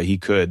 too, is that he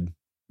could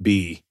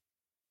be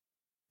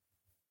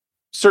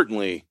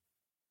certainly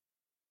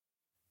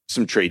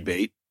some trade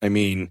bait. I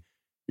mean,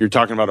 you're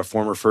talking about a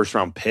former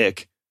first-round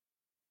pick,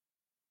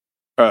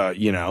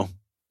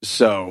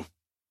 so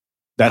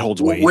that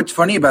holds weight. What's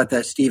funny about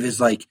that, Steve, is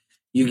like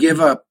you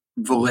give up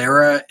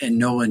Valera and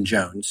Nolan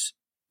Jones,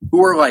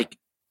 who are like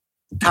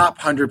top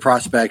 100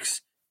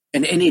 prospects,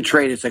 in any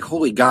trade, it's like,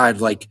 holy God,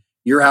 like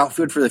your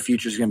outfield for the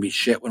future is going to be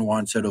shit when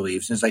Juan Soto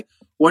leaves. And it's like,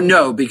 well,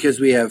 no, because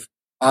we have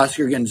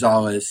Oscar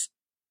Gonzalez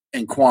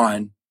and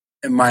Juan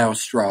and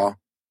Miles Straw,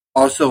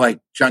 also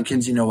like John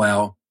Kinsey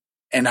Noel,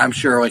 and I'm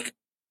sure like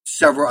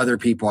several other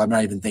people I'm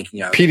not even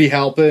thinking of. Petey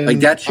Halpin,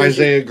 like that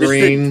Isaiah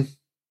Green.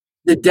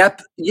 The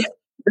depth, the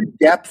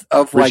depth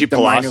of Richie like the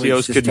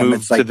Palacios could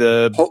move to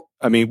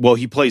the.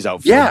 He plays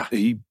outfield. Yeah,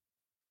 he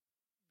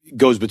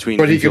goes between.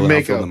 But he can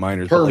make a the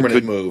minors,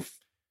 permanent move.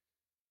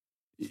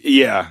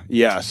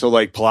 Yeah. So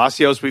like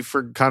Palacios, we've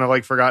kind of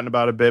like forgotten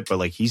about a bit, but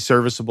like he's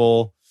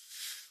serviceable.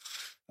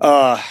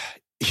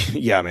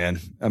 Yeah, man.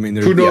 I mean,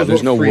 who knows there's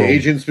what no free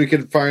agents we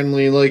could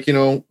finally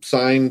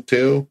sign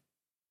to.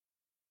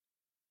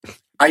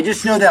 I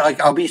just know that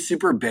like I'll be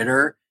super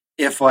bitter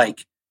if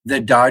like the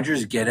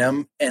Dodgers get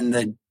him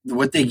and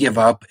what they give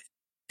up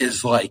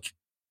is like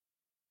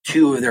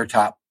two of their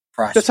top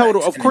prospects. That's how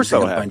of course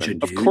that'll happen.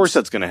 Of course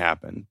that's going to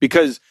happen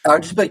because I'll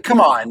just be like, come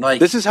on, like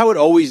this is how it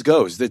always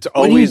goes. It's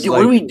always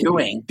what are we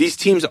doing? These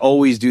teams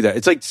always do that.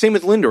 It's like same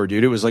with Lindor,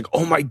 dude. It was like,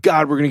 oh my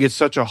God, we're going to get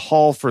such a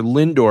haul for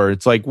Lindor.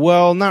 It's like,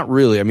 well, not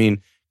really. I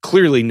mean,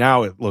 clearly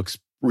now it looks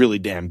really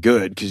damn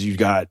good because you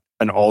got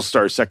an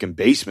all-star second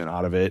baseman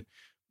out of it.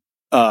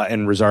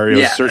 And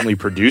Rosario's certainly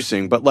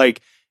producing, but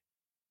like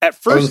at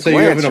first glance,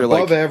 you have an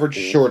above like,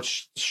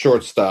 average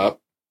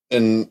shortstop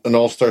and an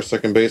all-star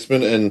second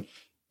baseman, and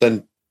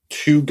then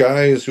two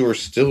guys who are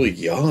still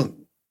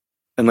young.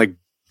 And like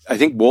I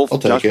think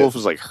Josh Wolf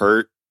was like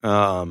hurt,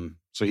 so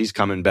he's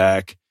coming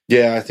back.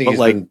 Yeah, I think he's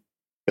been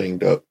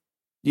banged up.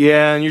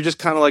 Yeah, and you're just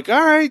kind of like,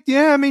 all right,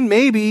 yeah, I mean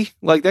maybe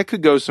like that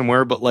could go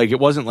somewhere, but like it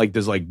wasn't like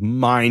this like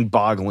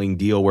mind-boggling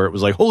deal where it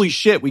was like, holy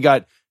shit, we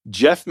got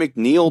Jeff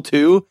McNeil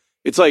too.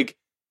 It's like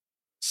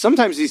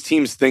sometimes these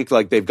teams think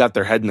like they've got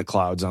their head in the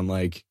clouds on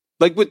like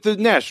with the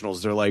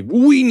Nationals. They're like,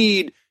 we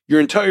need your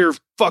entire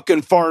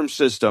fucking farm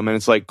system. And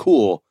it's like,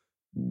 cool.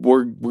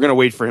 We're going to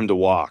wait for him to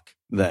walk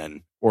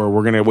then, or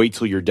we're going to wait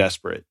till you're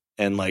desperate.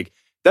 And like,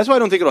 that's why I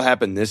don't think it'll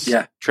happen this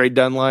trade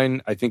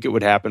deadline. I think it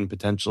would happen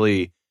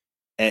potentially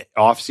at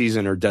off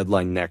season or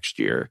deadline next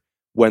year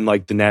when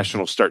like the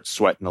Nationals start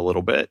sweating a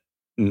little bit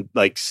and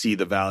like see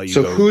the value.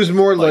 So who's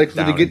more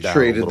likely to get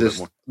traded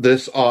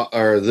this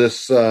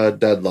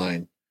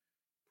deadline?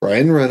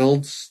 Brian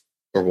Reynolds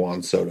or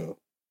Juan Soto?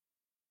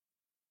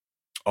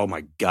 Oh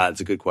my God,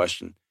 it's a good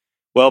question.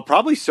 Well,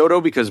 probably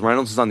Soto because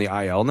Reynolds is on the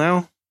IL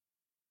now.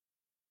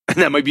 And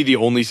that might be the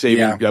only saving.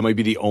 Yeah. That might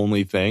be the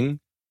only thing.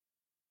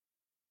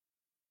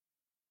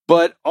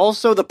 But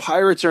also the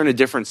Pirates are in a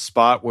different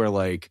spot where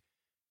like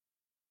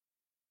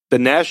the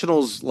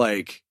Nationals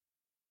like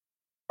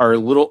are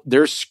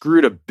they're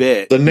screwed a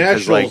bit. The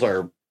Nationals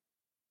are.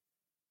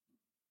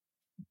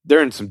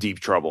 They're in some deep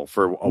trouble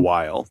for a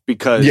while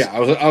because I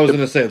was going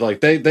to say like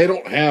they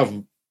don't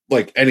have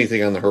like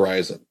anything on the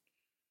horizon.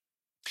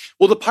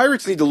 Well, the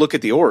Pirates need to look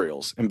at the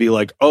Orioles and be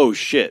like, "Oh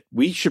shit,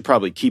 we should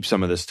probably keep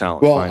some of this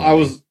talent." Well, finally, I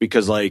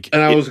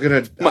was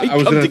gonna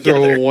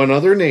throw one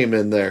other name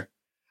in there.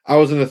 I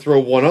was gonna throw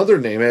one other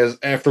name as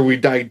after we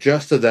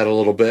digested that a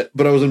little bit,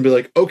 but I was gonna be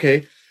like,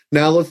 okay,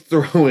 now let's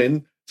throw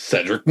in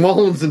Cedric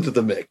Mullins into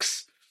the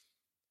mix.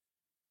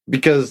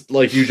 Because,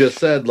 like you just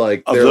said,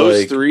 like of they're those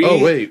like, three,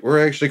 oh wait,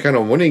 we're actually kind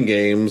of winning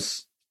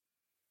games.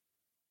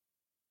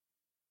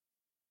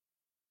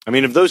 I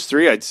mean, of those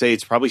three, I'd say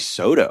it's probably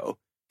Soto.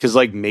 Because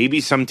like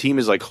maybe some team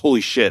is like, holy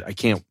shit, I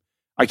can't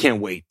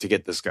wait to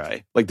get this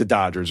guy. Like the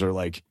Dodgers are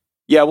like,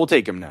 yeah, we'll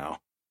take him now.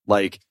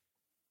 Like,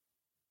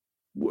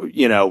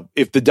 you know,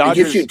 if the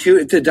Dodgers, if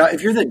you're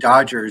the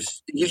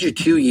Dodgers, it gives you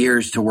 2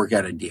 years to work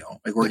out a deal,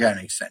 like work out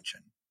an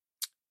extension.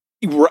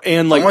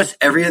 And like almost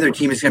every other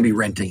team is going to be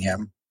renting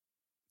him.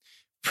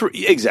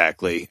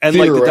 Exactly, and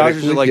like the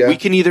Dodgers are like, we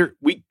can either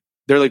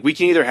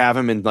have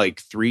him in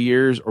like 3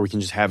 years, or we can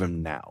just have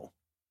him now,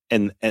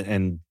 and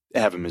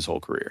have him his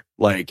whole career.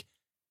 Like,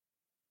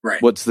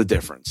 right? What's the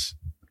difference?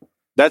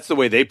 That's the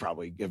way they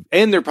probably give,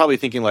 and they're probably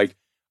thinking like,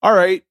 all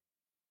right,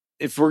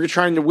 if we're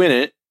trying to win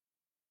it,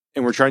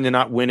 and we're trying to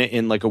not win it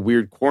in like a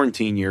weird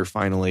quarantine year,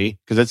 finally,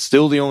 because that's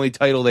still the only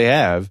title they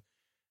have.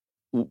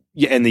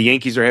 Yeah, and the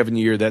Yankees are having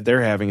the year that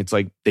they're having. It's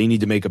like they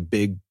need to make a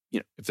big, you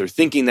know, if they're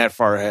thinking that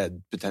far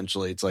ahead,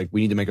 potentially, it's like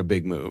we need to make a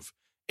big move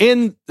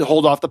and to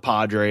hold off the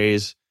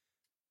Padres,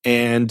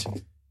 and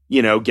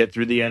you know, get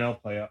through the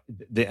NL playoff,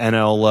 the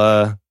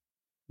NL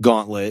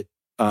gauntlet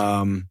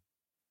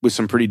with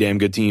some pretty damn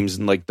good teams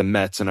and like the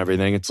Mets and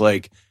everything. It's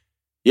like,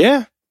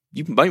 yeah,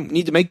 you might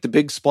need to make the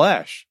big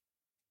splash.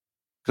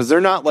 Because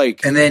they're not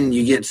like, and then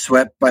you get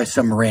swept by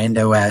some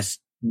rando ass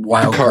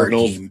wild card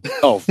team.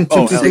 Oh,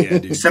 hell yeah,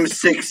 dude. Some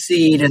 6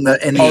 seed in the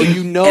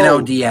you know,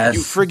 NLDS. You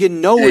friggin'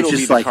 know it'll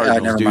be the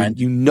Cardinals, dude. Mind.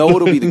 You know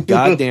it'll be the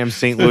goddamn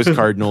St. Louis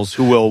Cardinals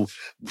who will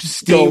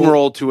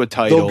steamroll to a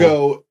title. They'll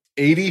go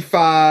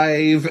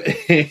 85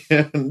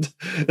 and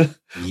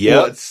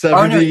what,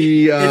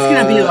 70. It's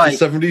gonna be like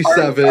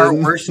 77. Our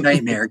worst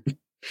nightmare.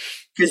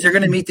 Because they're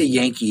going to meet the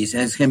Yankees,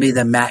 and it's going to be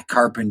the Matt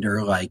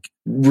Carpenter like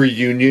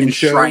reunion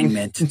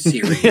enshrinement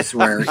series.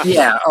 Where,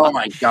 yeah, oh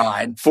my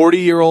god,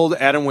 40-year-old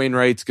Adam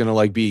Wainwright's going to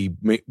like be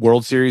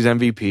World Series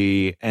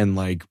MVP, and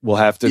like we'll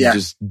have to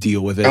just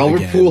deal with it. Albert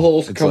again.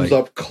 Pujols comes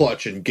up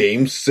clutch in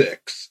Game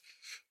 6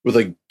 with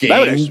a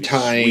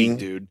game-tying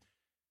dude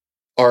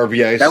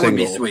RBI that single. Would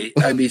be sweet.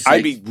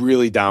 I'd be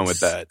really down with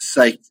that.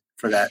 Psyched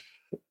for that.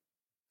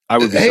 I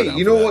would be hey,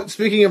 you know what?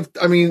 Speaking of,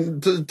 I mean,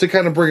 to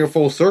kind of bring a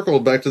full circle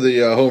back to the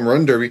home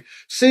run derby,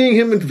 seeing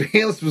him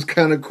advance was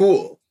kind of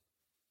cool.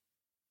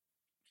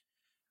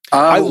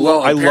 I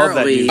love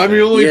that. I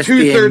mean, only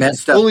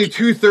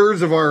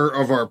two-thirds of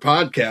our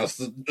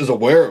podcast is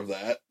aware of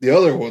that. The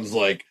other one's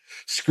like,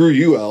 screw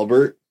you,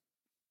 Albert.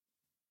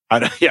 I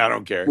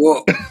don't care.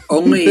 Well,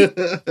 only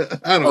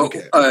I don't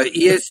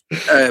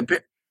care.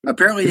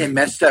 Apparently, they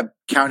messed up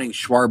counting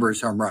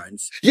Schwarber's home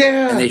runs.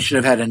 Yeah, and they should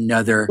have had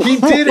another. He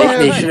did.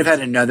 They should have had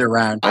another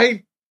round.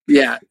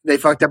 They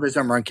fucked up his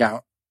home run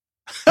count.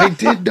 I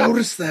did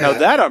notice that. Now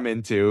that I'm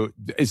into,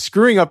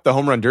 screwing up the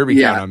home run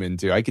derby count. I'm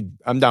into.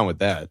 I'm down with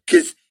that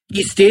because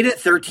he stayed at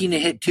 13 to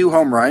hit 2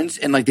 home runs,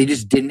 and like they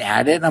just didn't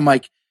add it. And I'm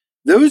like,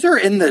 those are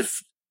in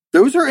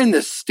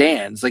the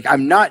stands. Like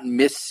I'm not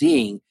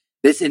misseeing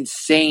this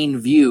insane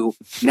view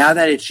now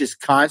that it's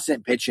just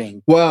constant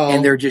pitching. Well,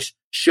 and they're just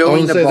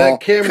showing the ball.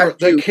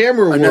 That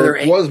camera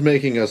work was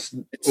making us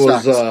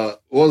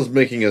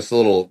making us a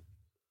little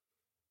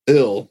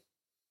ill.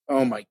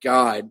 Oh my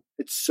god,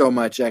 it's so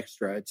much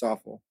extra. It's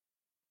awful.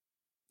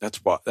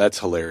 That's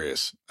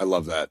hilarious. I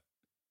love that.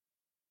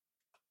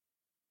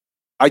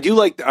 I do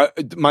like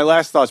my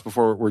last thoughts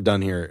before we're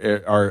done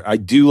here are I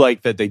do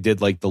like that they did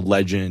like the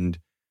legend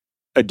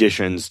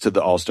additions to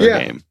the All-Star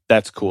game.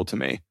 That's cool to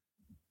me.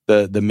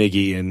 The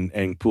Miggy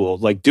and Poole,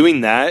 like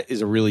doing that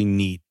is a really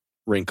neat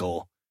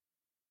wrinkle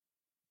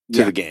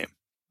to the game.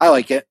 I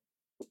like it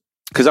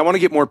because I want to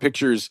get more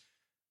pictures.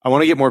 I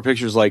want to get more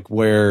pictures like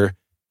where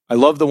I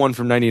love the one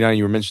from '99.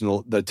 You were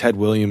mentioning the Ted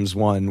Williams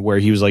one where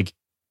he was like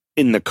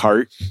in the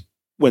cart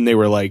when they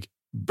were like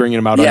bringing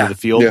him out onto the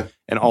field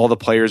and all the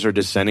players are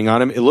descending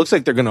on him. It looks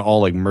like they're going to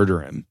all like murder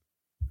him.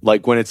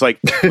 Like when it's like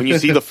when you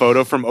see the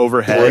photo from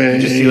overhead,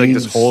 you just see like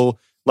this whole.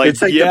 Like,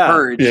 it's like the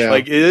Purge. Yeah.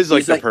 Like it is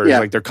like the Purge.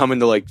 Like they're coming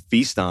to like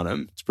feast on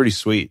him. It's pretty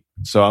sweet.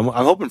 So I'm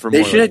hoping for more.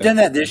 They should have done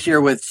that this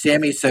year with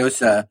Sammy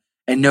Sosa,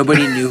 and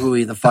nobody knew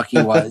who the fuck he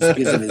was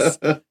because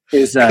of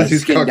his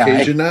he's skin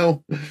Caucasian dye.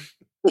 now.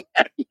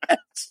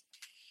 Yes.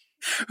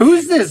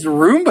 Who's this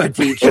Roomba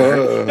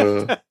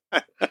teacher?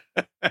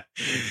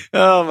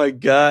 Oh my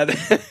god!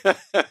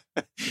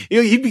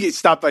 He'd be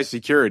stopped by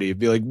security. He'd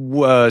be like,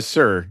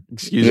 "Sir,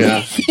 excuse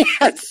me,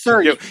 yes,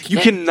 sir, you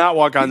cannot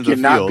walk onto the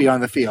field. Cannot be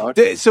on the field."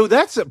 So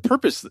that's a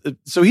purpose.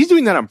 So he's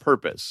doing that on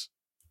purpose.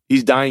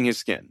 He's dyeing his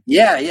skin.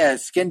 Yeah,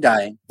 skin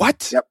dyeing.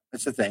 What? Yep,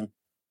 that's the thing.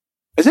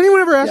 Has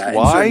anyone ever asked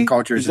why?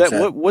 Cultures is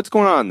that what's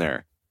going on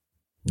there?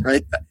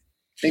 Right. I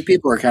think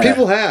people are kind of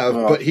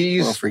but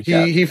he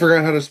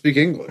forgot how to speak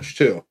English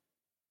too.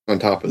 On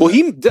top of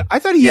that. I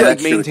thought he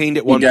maintained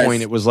at one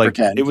point. It was like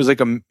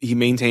he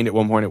maintained at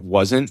one point it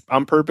wasn't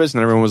on purpose,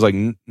 and everyone was like,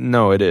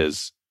 "No, it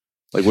is."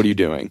 Like, what are you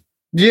doing?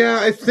 Yeah,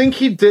 I think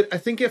he did. I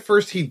think at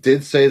first he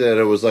did say that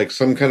it was like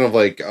some kind of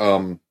like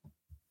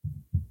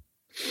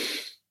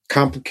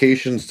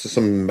complications to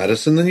some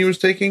medicine that he was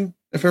taking,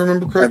 if I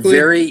remember correctly. A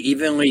very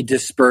evenly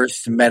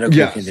dispersed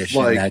medical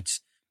condition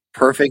that's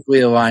perfectly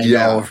aligned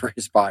all over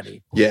his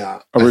body. Yeah,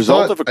 a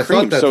result of a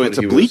cream. So it's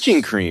a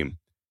bleaching cream.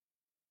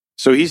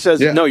 So he says,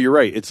 no, you're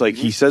right. It's like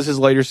he says his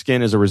lighter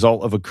skin is a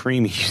result of a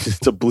cream he uses.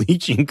 It's a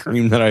bleaching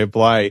cream that I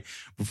apply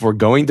before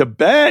going to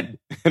bed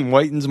and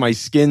whitens my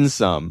skin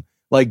some.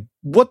 Like,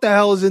 what the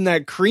hell is in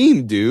that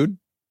cream, dude?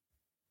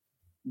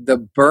 The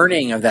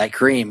burning of that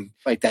cream,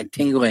 like that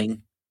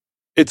tingling.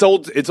 It's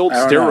old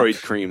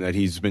steroid cream that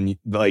he's been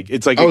like.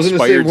 It's like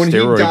expired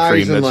steroid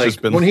cream that's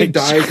just been. When he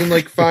dies in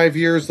like 5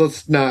 years,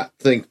 let's not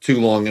think too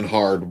long and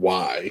hard.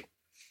 Why?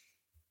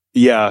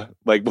 Yeah,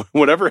 like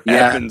whatever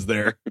happens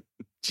there.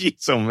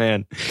 Jeez, oh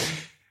man.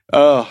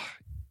 Oh,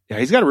 yeah,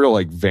 he's got a real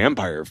like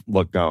vampire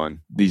look going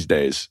these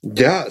days.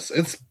 Yes,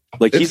 it's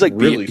he's like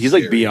really he's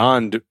like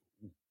beyond.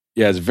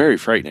 Yeah, it's very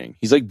frightening.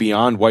 He's like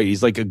beyond white.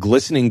 He's like a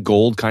glistening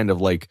gold kind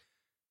of like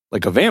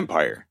a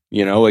vampire.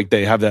 You know, like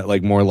they have that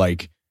like more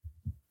like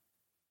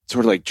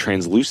sort of like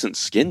translucent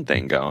skin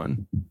thing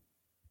going.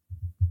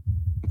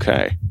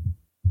 Okay,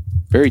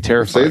 very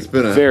terrifying. It's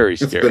been very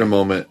scary. It's been a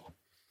moment.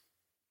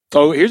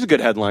 Oh, here's a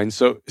good headline.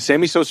 So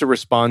Sammy Sosa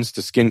responds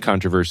to skin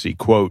controversy.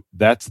 Quote,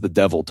 "That's the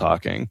devil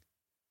talking."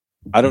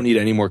 I don't need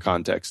any more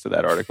context to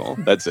that article.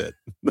 That's it.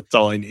 That's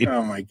all I need.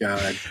 Oh my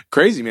God.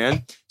 Crazy,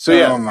 man. So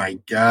yeah. Oh my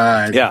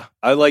God. Yeah.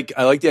 I like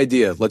the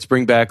idea. Let's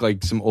bring back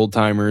like some old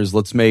timers.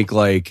 Let's make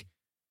like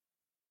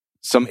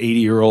some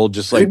 80-year-old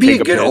just like it'd be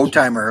take a good pitch. old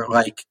timer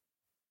like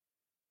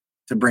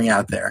to bring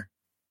out there.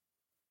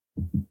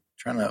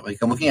 I'm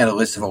looking at a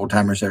list of old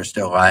timers that are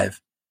still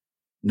alive.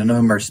 None of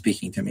them are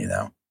speaking to me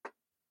though.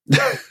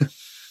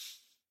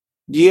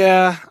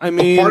 Yeah, I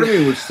mean, part of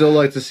me would still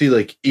like to see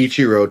like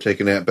Ichiro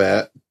taking that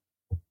bat.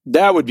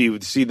 That would be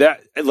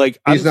that. Like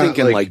I'm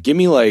thinking, like give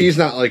me like he's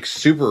not like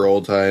super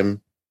old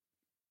time.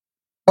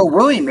 Oh,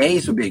 Willie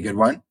Mays would be a good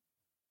one.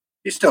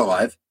 He's still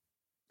alive.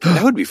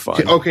 That would be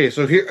fun. Okay,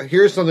 so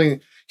here's something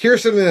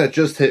that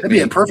just hit That'd me.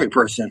 be a perfect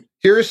person.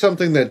 Here's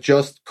something that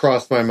just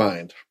crossed my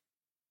mind.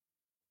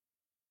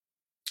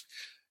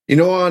 You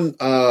know, on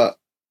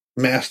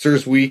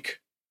Masters Week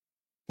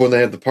when they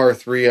had the par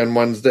 3 on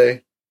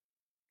Wednesday,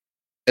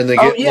 and they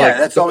get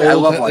that's all. I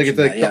love watching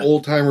that. The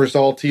old timers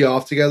all tee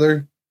off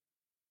together.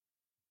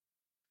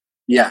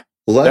 Yeah,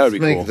 let's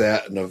make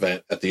that an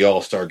event at the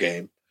All-Star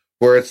Game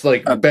where it's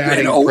like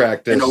batting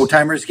practice, an old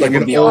timers game,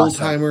 like would be an old awesome.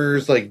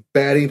 Timers like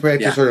batting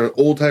practice or an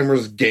old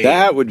timers game.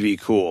 That would be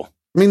cool.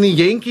 I mean, the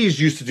Yankees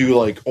used to do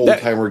like old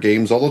timer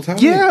games all the time.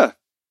 Yeah.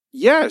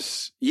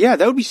 Yes. Yeah,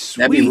 that would be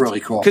sweet. That'd be really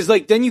cool. Because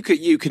like then you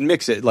could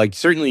mix it. Like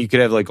certainly you could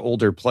have like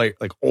older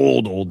like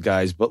old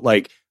guys, but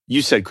like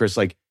you said, Chris,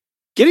 like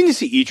getting to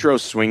see Ichiro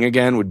swing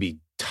again would be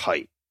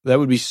tight. That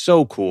would be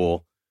so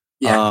cool.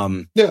 Yeah.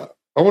 Yeah.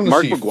 I want to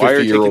Mark see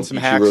McGuire taking some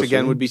Ichiro hacks swing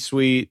again would be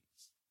sweet.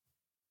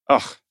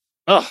 Ugh,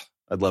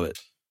 I'd love it.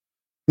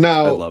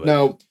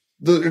 Now,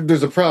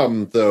 there's a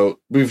problem though.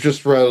 We've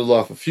just rattled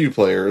off a few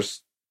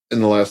players in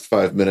the last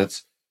 5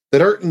 minutes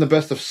that aren't in the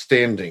best of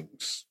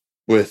standings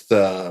with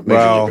Major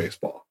League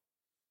Baseball.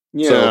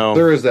 So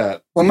there is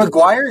that. Well,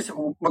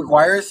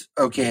 McGuire's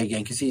okay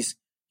again because he's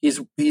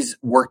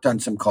worked on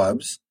some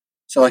clubs.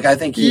 So like I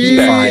think he's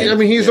fine. I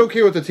mean, he's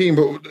okay with the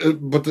team,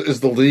 but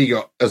is the league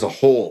as a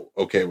whole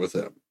okay with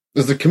him?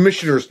 Is the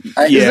commissioner's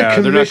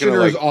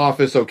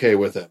office okay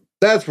with him?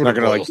 That's what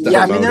they're not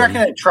Yeah, I mean, they're not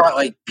going to try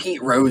like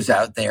Pete Rose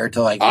out there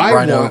to like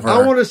run over.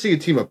 I want to see a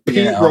team of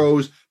Pete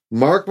Rose,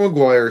 Mark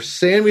McGuire,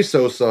 Sammy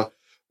Sosa,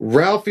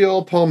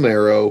 Rafael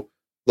Palmeiro,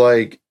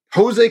 like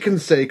Jose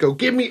Canseco.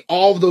 Give me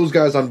all of those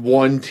guys on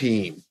one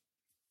team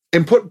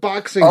and put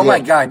boxing. Oh my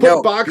God!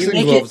 Put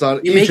boxing gloves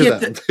on each of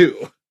them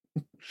too.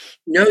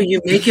 No, you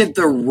make it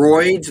the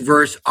Roids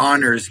versus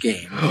Honors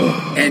game,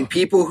 and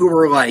people who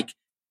were like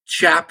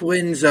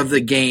chaplains of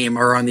the game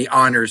are on the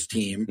Honors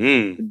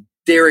team.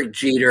 Derek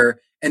Jeter,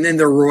 and then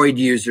the Roid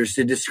users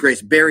to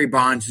disgrace. Barry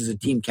Bonds is a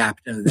team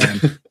captain of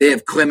them. They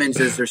have Clemens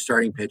as their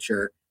starting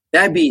pitcher.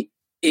 I'd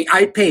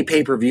pay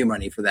pay-per-view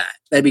money for that.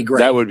 That'd be great.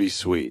 That would be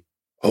sweet.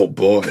 Oh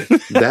boy,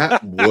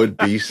 that would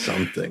be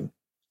something.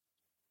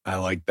 I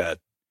like that.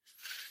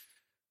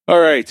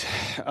 All right.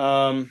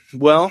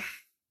 Well,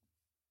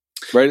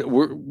 write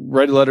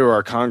a letter to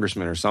our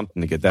congressman or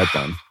something to get that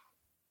done.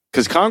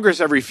 Because Congress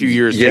every few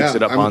years takes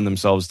it up on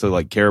themselves to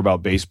like care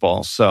about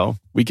baseball, so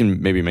we can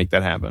maybe make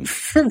that happen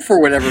for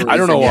whatever reason. I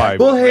don't know why.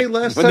 Well, hey,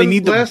 last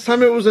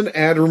time it was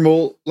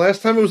admirable.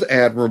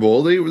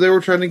 They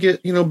were trying to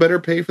get better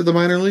pay for the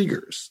minor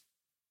leaguers.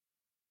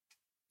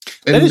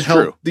 And that is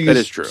true. That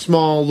is true.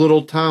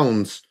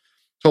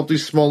 Help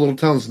these small little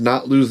towns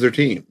not lose their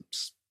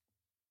teams.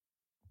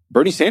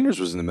 Bernie Sanders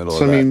was in the middle of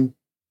that.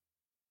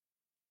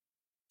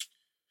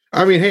 Hey,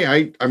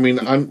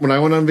 when I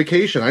went on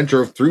vacation, I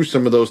drove through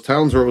some of those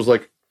towns where it was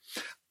like,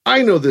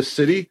 I know this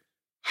city.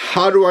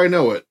 How do I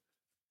know it?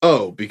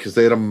 Oh, because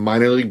they had a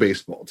minor league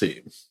baseball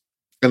team.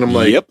 And I'm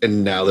like,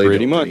 and now they don't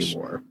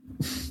anymore.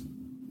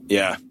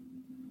 Yeah,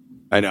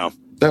 I know.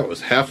 That was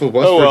half of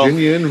West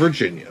Virginia and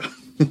Virginia.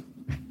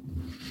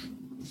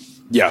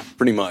 Yeah,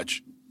 pretty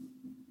much.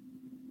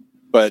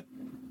 But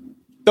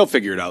they'll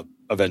figure it out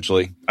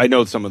eventually. I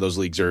know some of those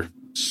leagues are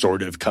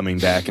sort of coming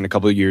back in a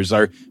couple of years.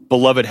 Our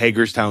beloved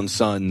Hagerstown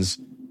Suns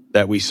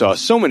that we saw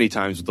so many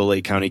times with the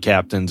Lake County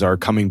captains are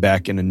coming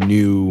back in a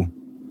new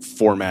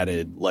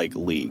formatted like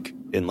league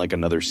in like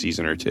another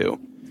season or two.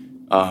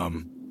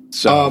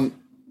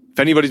 If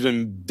anybody's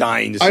been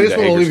dying to see the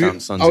Hagerstown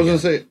Suns, I was going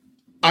to say,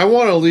 I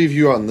want to leave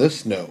you on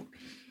this note.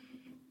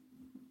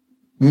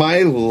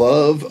 My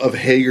love of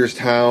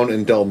Hagerstown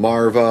and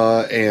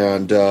Delmarva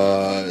and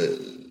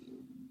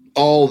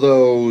all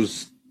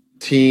those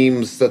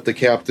teams that the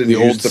captain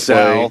used to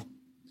play.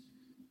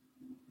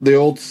 The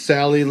old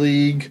Sally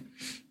League.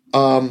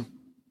 I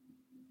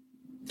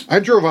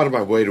drove out of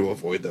my way to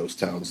avoid those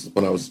towns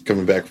when I was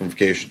coming back from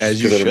vacation.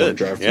 As you should. I didn't want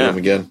to drive through them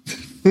again.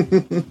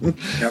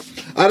 Yep.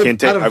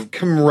 Out of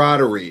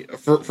camaraderie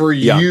for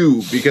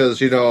you, because,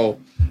 you know,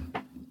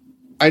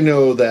 I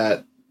know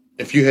that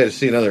if you had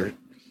seen another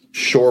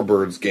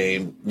Shorebirds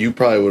game, you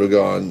probably would have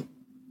gone.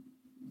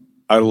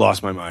 I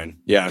lost my mind.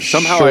 Yeah.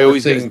 Somehow I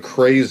always think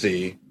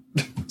crazy.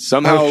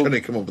 Somehow I was trying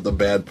to come up with a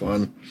bad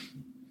pun.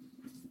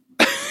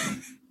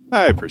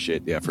 I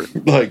appreciate the effort.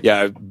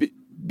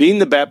 Being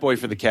the bat boy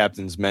for the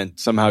captains meant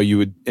somehow you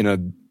would, in a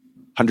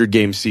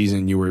 100-game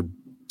season, you were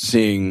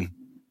seeing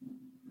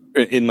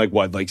in like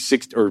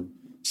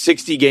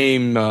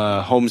 60-game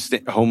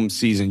home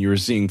season, you were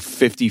seeing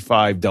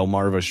 55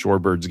 Delmarva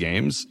Shorebirds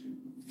games.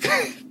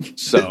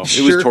 So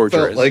it was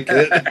torturous. Like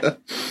it.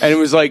 And it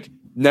was like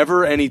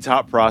never any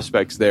top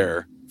prospects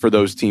there for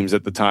those teams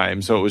at the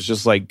time. So it was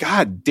just like,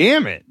 God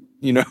damn it.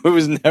 You know, it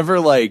was never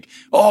like,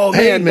 oh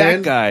man,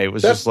 that guy. It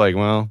was just like,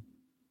 well.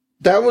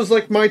 That was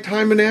like my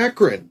time in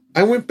Akron.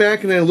 I went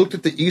back and I looked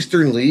at the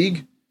Eastern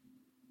League.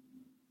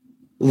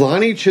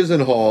 Lonnie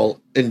Chisenhall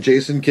and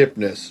Jason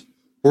Kipnis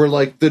were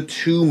like the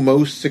two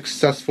most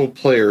successful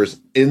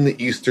players in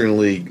the Eastern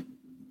League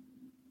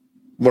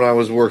when I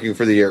was working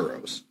for the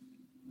Arrows.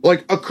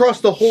 Like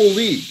across the whole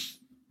league.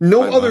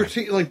 No other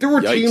team. Like there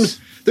were teams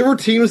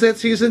that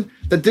season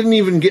that didn't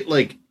even get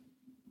like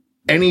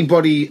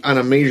anybody on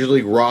a major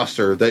league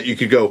roster that you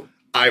could go,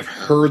 I've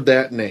heard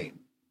that name.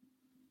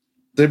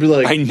 They'd be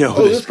like, I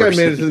know this guy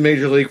made it to the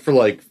major league for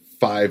like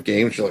 5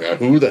 games. You're like,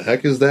 who the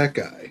heck is that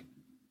guy?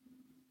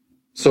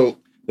 So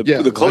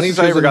the closest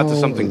I ever got to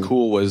something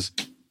cool was,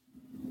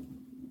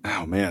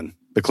 oh man,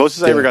 the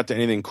closest I ever got to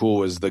anything cool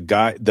was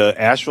the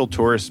Asheville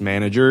Tourist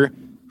manager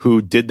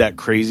who did that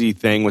crazy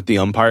thing with the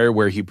umpire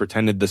where he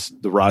pretended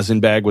the rosin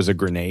bag was a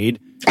grenade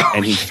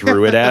and he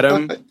threw it at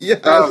him.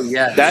 Yes. Oh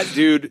yeah, that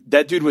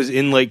dude was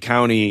in Lake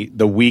County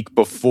the week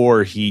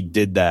before he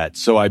did that.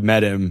 So I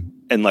met him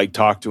and like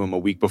talked to him a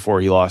week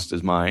before he lost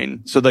his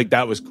mind. So like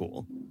that was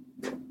cool.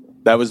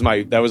 That was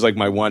like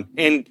my one.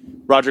 And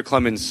Roger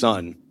Clemens'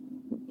 son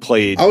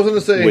played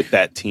with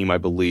that team, I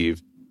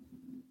believe.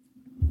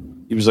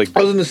 He was like,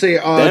 I was going to say,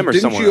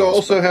 didn't you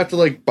also have to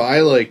like buy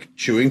like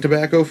chewing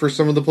tobacco for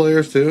some of the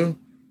players too?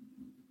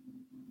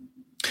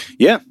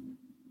 Yeah.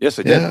 Yes,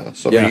 I did. Yeah.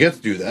 So you get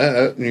to do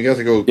that. And you got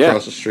to go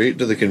across the street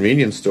to the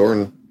convenience store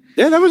and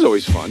that was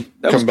always fun.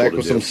 That come back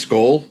with some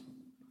skull.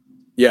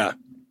 Yeah.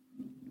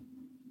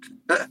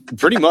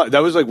 Pretty much.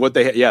 That was like what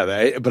they had.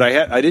 Yeah. But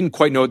I didn't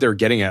quite know what they were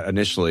getting at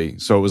initially.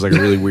 So it was like a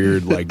really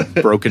weird,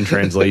 like broken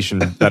translation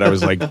that I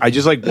was like, I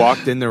just like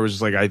walked in there, was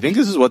just like, I think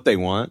this is what they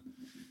want.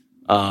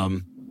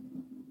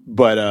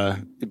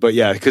 But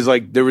yeah, because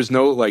like there was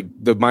no like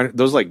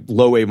those like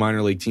low A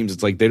minor league teams.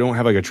 It's like they don't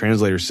have like a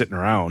translator sitting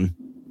around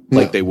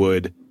like they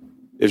would.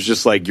 It's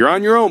just like you're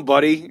on your own,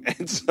 buddy.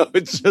 And so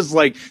it's just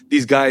like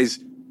these guys,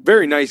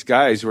 very nice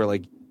guys who are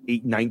like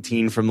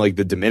 19 from like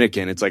the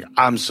Dominican. It's like,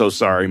 I'm so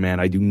sorry,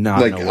 man. I do not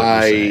know what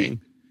you're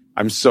saying.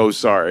 I'm so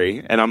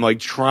sorry. And I'm like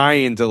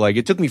trying to like,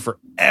 it took me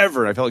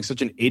forever. I felt like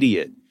such an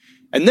idiot.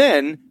 And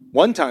then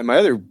one time, my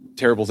other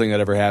terrible thing that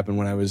ever happened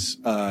when I was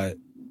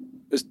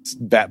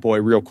bat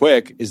boy real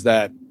quick is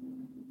that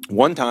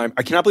one time,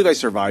 I cannot believe I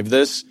survived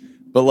this,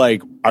 but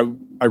like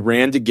I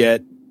ran to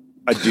get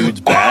a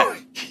dude's bat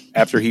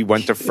after he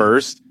went to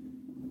first.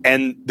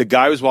 And the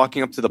guy was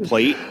walking up to the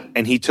plate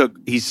and he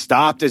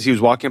stopped as he was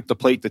walking up the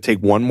plate to take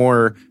one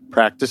more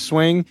practice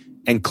swing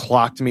and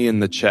clocked me in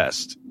the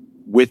chest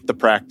with the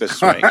practice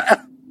swing.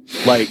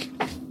 Like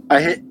I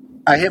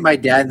hit my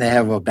dad in the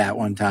head with a bat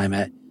one time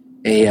at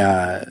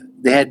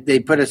they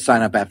put a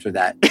sign up after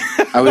that.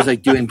 I was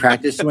like doing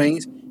practice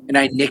swings and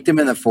I nicked him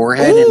in the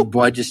forehead and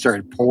blood just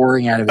started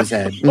pouring out of his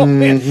head. Oh,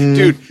 man.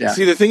 Dude,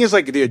 see, the thing is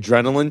like the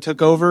adrenaline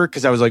took over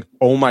because I was like,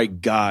 oh my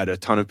God, a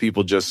ton of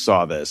people just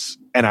saw this.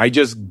 And I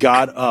just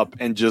got up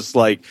and just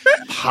like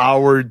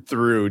powered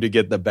through to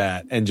get the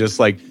bat and just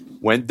like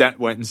went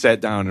and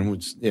sat down and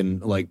was in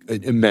like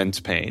immense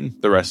pain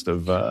the rest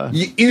of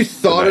you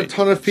thought a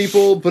ton of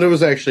people, but it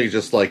was actually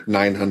just like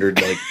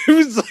 900 like it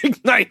was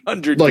like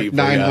 900 like people,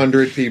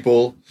 900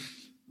 people.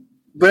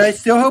 But I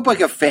still hope like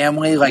a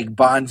family like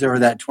bonds over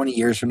that 20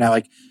 years from now,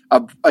 like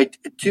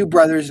two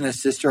brothers and a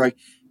sister, like,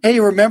 hey,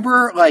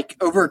 remember like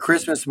over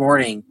Christmas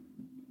morning,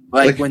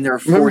 like when they were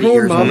 40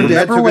 years old. Mom and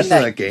Dad took us to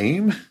that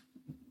game?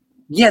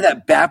 Yeah,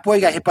 that bat boy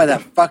got hit by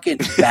that fucking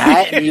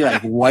bat and he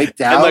like wiped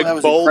out. And, like, that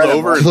was bowled incredible.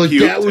 over. Like, Puked,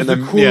 that was and the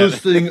then-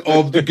 coolest thing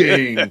of the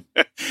game.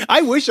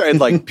 I wish I had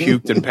like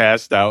puked and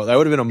passed out. That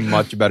would have been a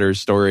much better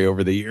story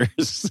over the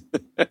years.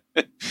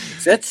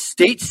 Is that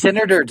State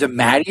Senator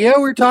DiMatteo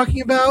we're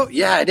talking about?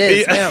 Yeah, it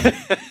is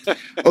him.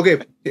 Okay,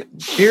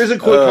 here's a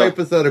quick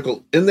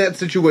hypothetical. In that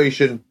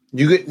situation,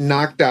 you get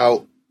knocked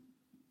out.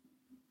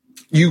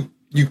 You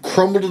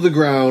crumble to the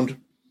ground.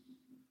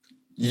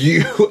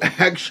 You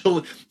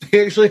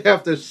actually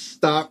have to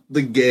stop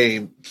the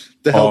game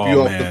to help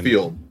you off the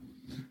field.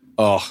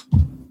 Oh,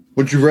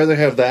 Would you rather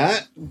have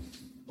that?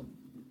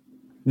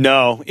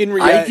 no. In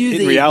reality, you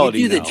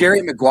do the no.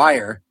 Jerry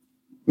Maguire.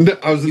 No,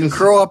 I was You gonna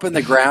curl up in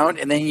the ground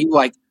and then you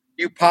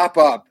pop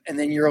up and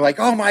then you're like,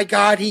 oh my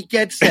God, he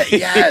gets it.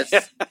 Yes.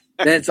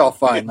 Then it's all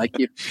fun. Like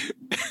you,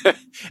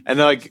 And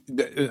then, like,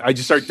 I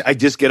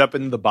just get up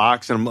in the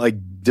box and I'm like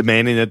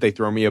demanding that they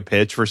throw me a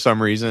pitch for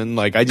some reason.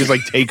 Like, I just like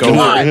take over.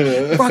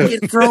 God,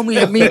 fucking throw me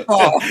a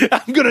meatball.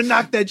 I'm gonna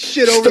knock that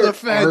shit over the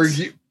fence.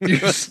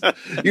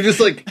 You just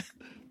like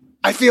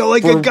I feel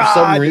like for a god.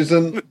 some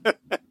reason.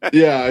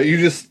 Yeah, you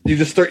just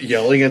start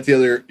yelling at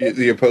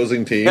the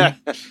opposing team.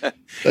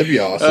 That'd be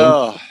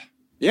awesome.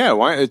 Yeah,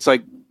 why? It's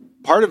like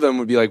part of them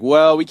would be like,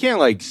 well, we can't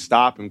like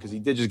stop him because he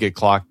did just get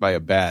clocked by a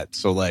bat.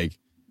 So like,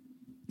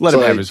 let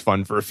him have his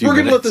fun for a few We're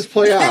minutes. gonna let this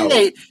play out.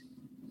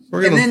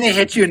 And then they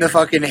hit you in the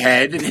fucking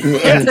head and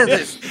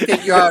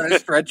take you out on a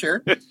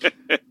stretcher.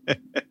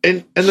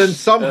 And then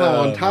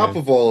somehow on top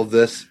of all of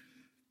this,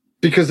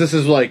 because this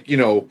is like,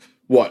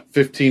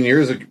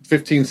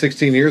 15,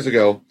 16 years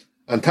ago,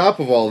 on top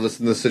of all of this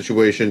in this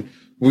situation,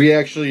 we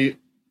actually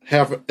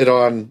have it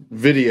on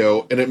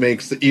video and it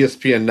makes the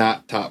ESPN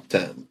not top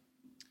 10.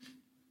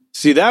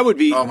 See, that would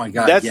be. Oh my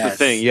God, that's yes. the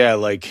thing. Yeah,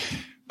 like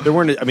there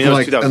weren't. I mean, that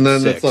was 2006, and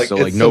then it's like, so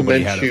like it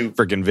nobody had a cements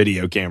you- freaking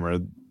video camera.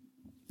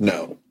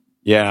 No.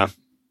 Yeah,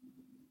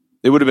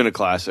 it would have been a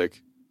classic.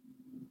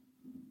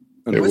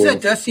 Was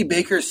that Dusty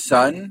Baker's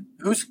son?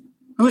 Whose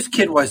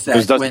kid was that?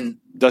 It was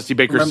Dusty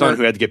Baker's son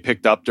who had to get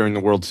picked up during the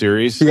World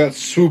Series. Who got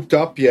swooped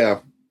up? Yeah.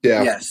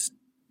 Yes.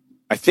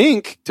 I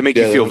think to make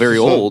you that feel was very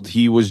his son. old,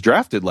 he was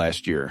drafted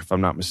last year, if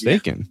I'm not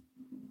mistaken.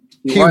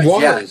 He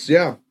was,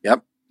 yeah.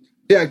 Yep.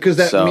 Yeah, because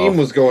that So- meme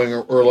was going,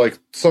 or like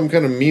some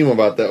kind of meme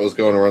about that was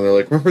going around. They're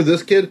like, remember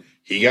this kid?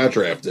 He got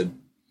drafted.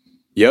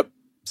 Yep.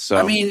 So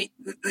I mean,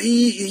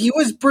 he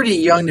was pretty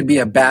young to be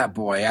a bat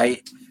boy.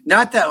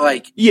 Not that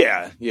like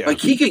yeah. like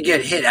he could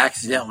get hit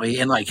accidentally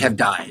and like have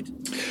died,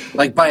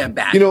 like by a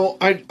bat.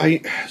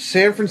 I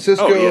San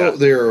Francisco, Oh, yeah.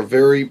 they're a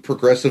very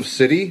progressive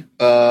city.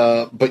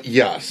 But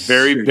yes,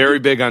 very, very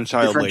big on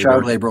child different labor.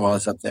 child labor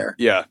laws up there.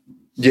 Yeah.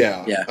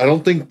 yeah. I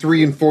don't think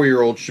 3 and 4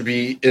 year olds should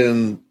be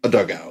in a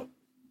dugout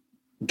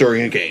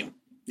during a game.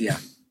 Yeah.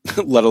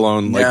 Let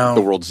alone like No.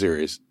 the World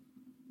Series.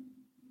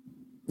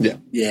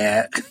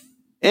 Yeah.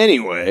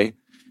 Anyway,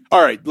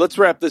 all right, let's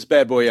wrap this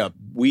bad boy up.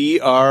 We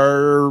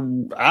are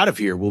out of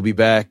here. We'll be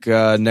back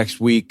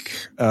next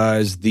week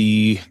as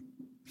the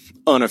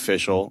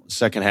unofficial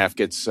second half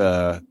gets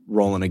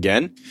rolling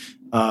again.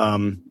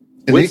 And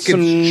it gets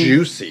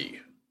juicy.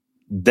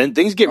 Then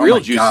things get Oh real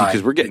my juicy God.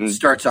 because we're getting It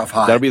starts off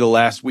hot. That'll be the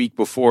last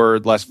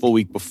full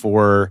week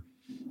before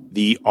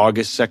the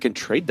August 2nd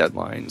trade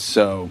deadline.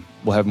 So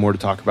we'll have more to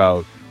talk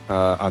about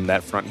on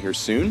that front here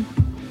soon.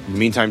 In the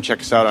meantime,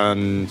 check us out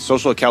on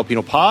social at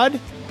Calpino Pod,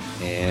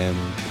 and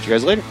catch you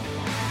guys later.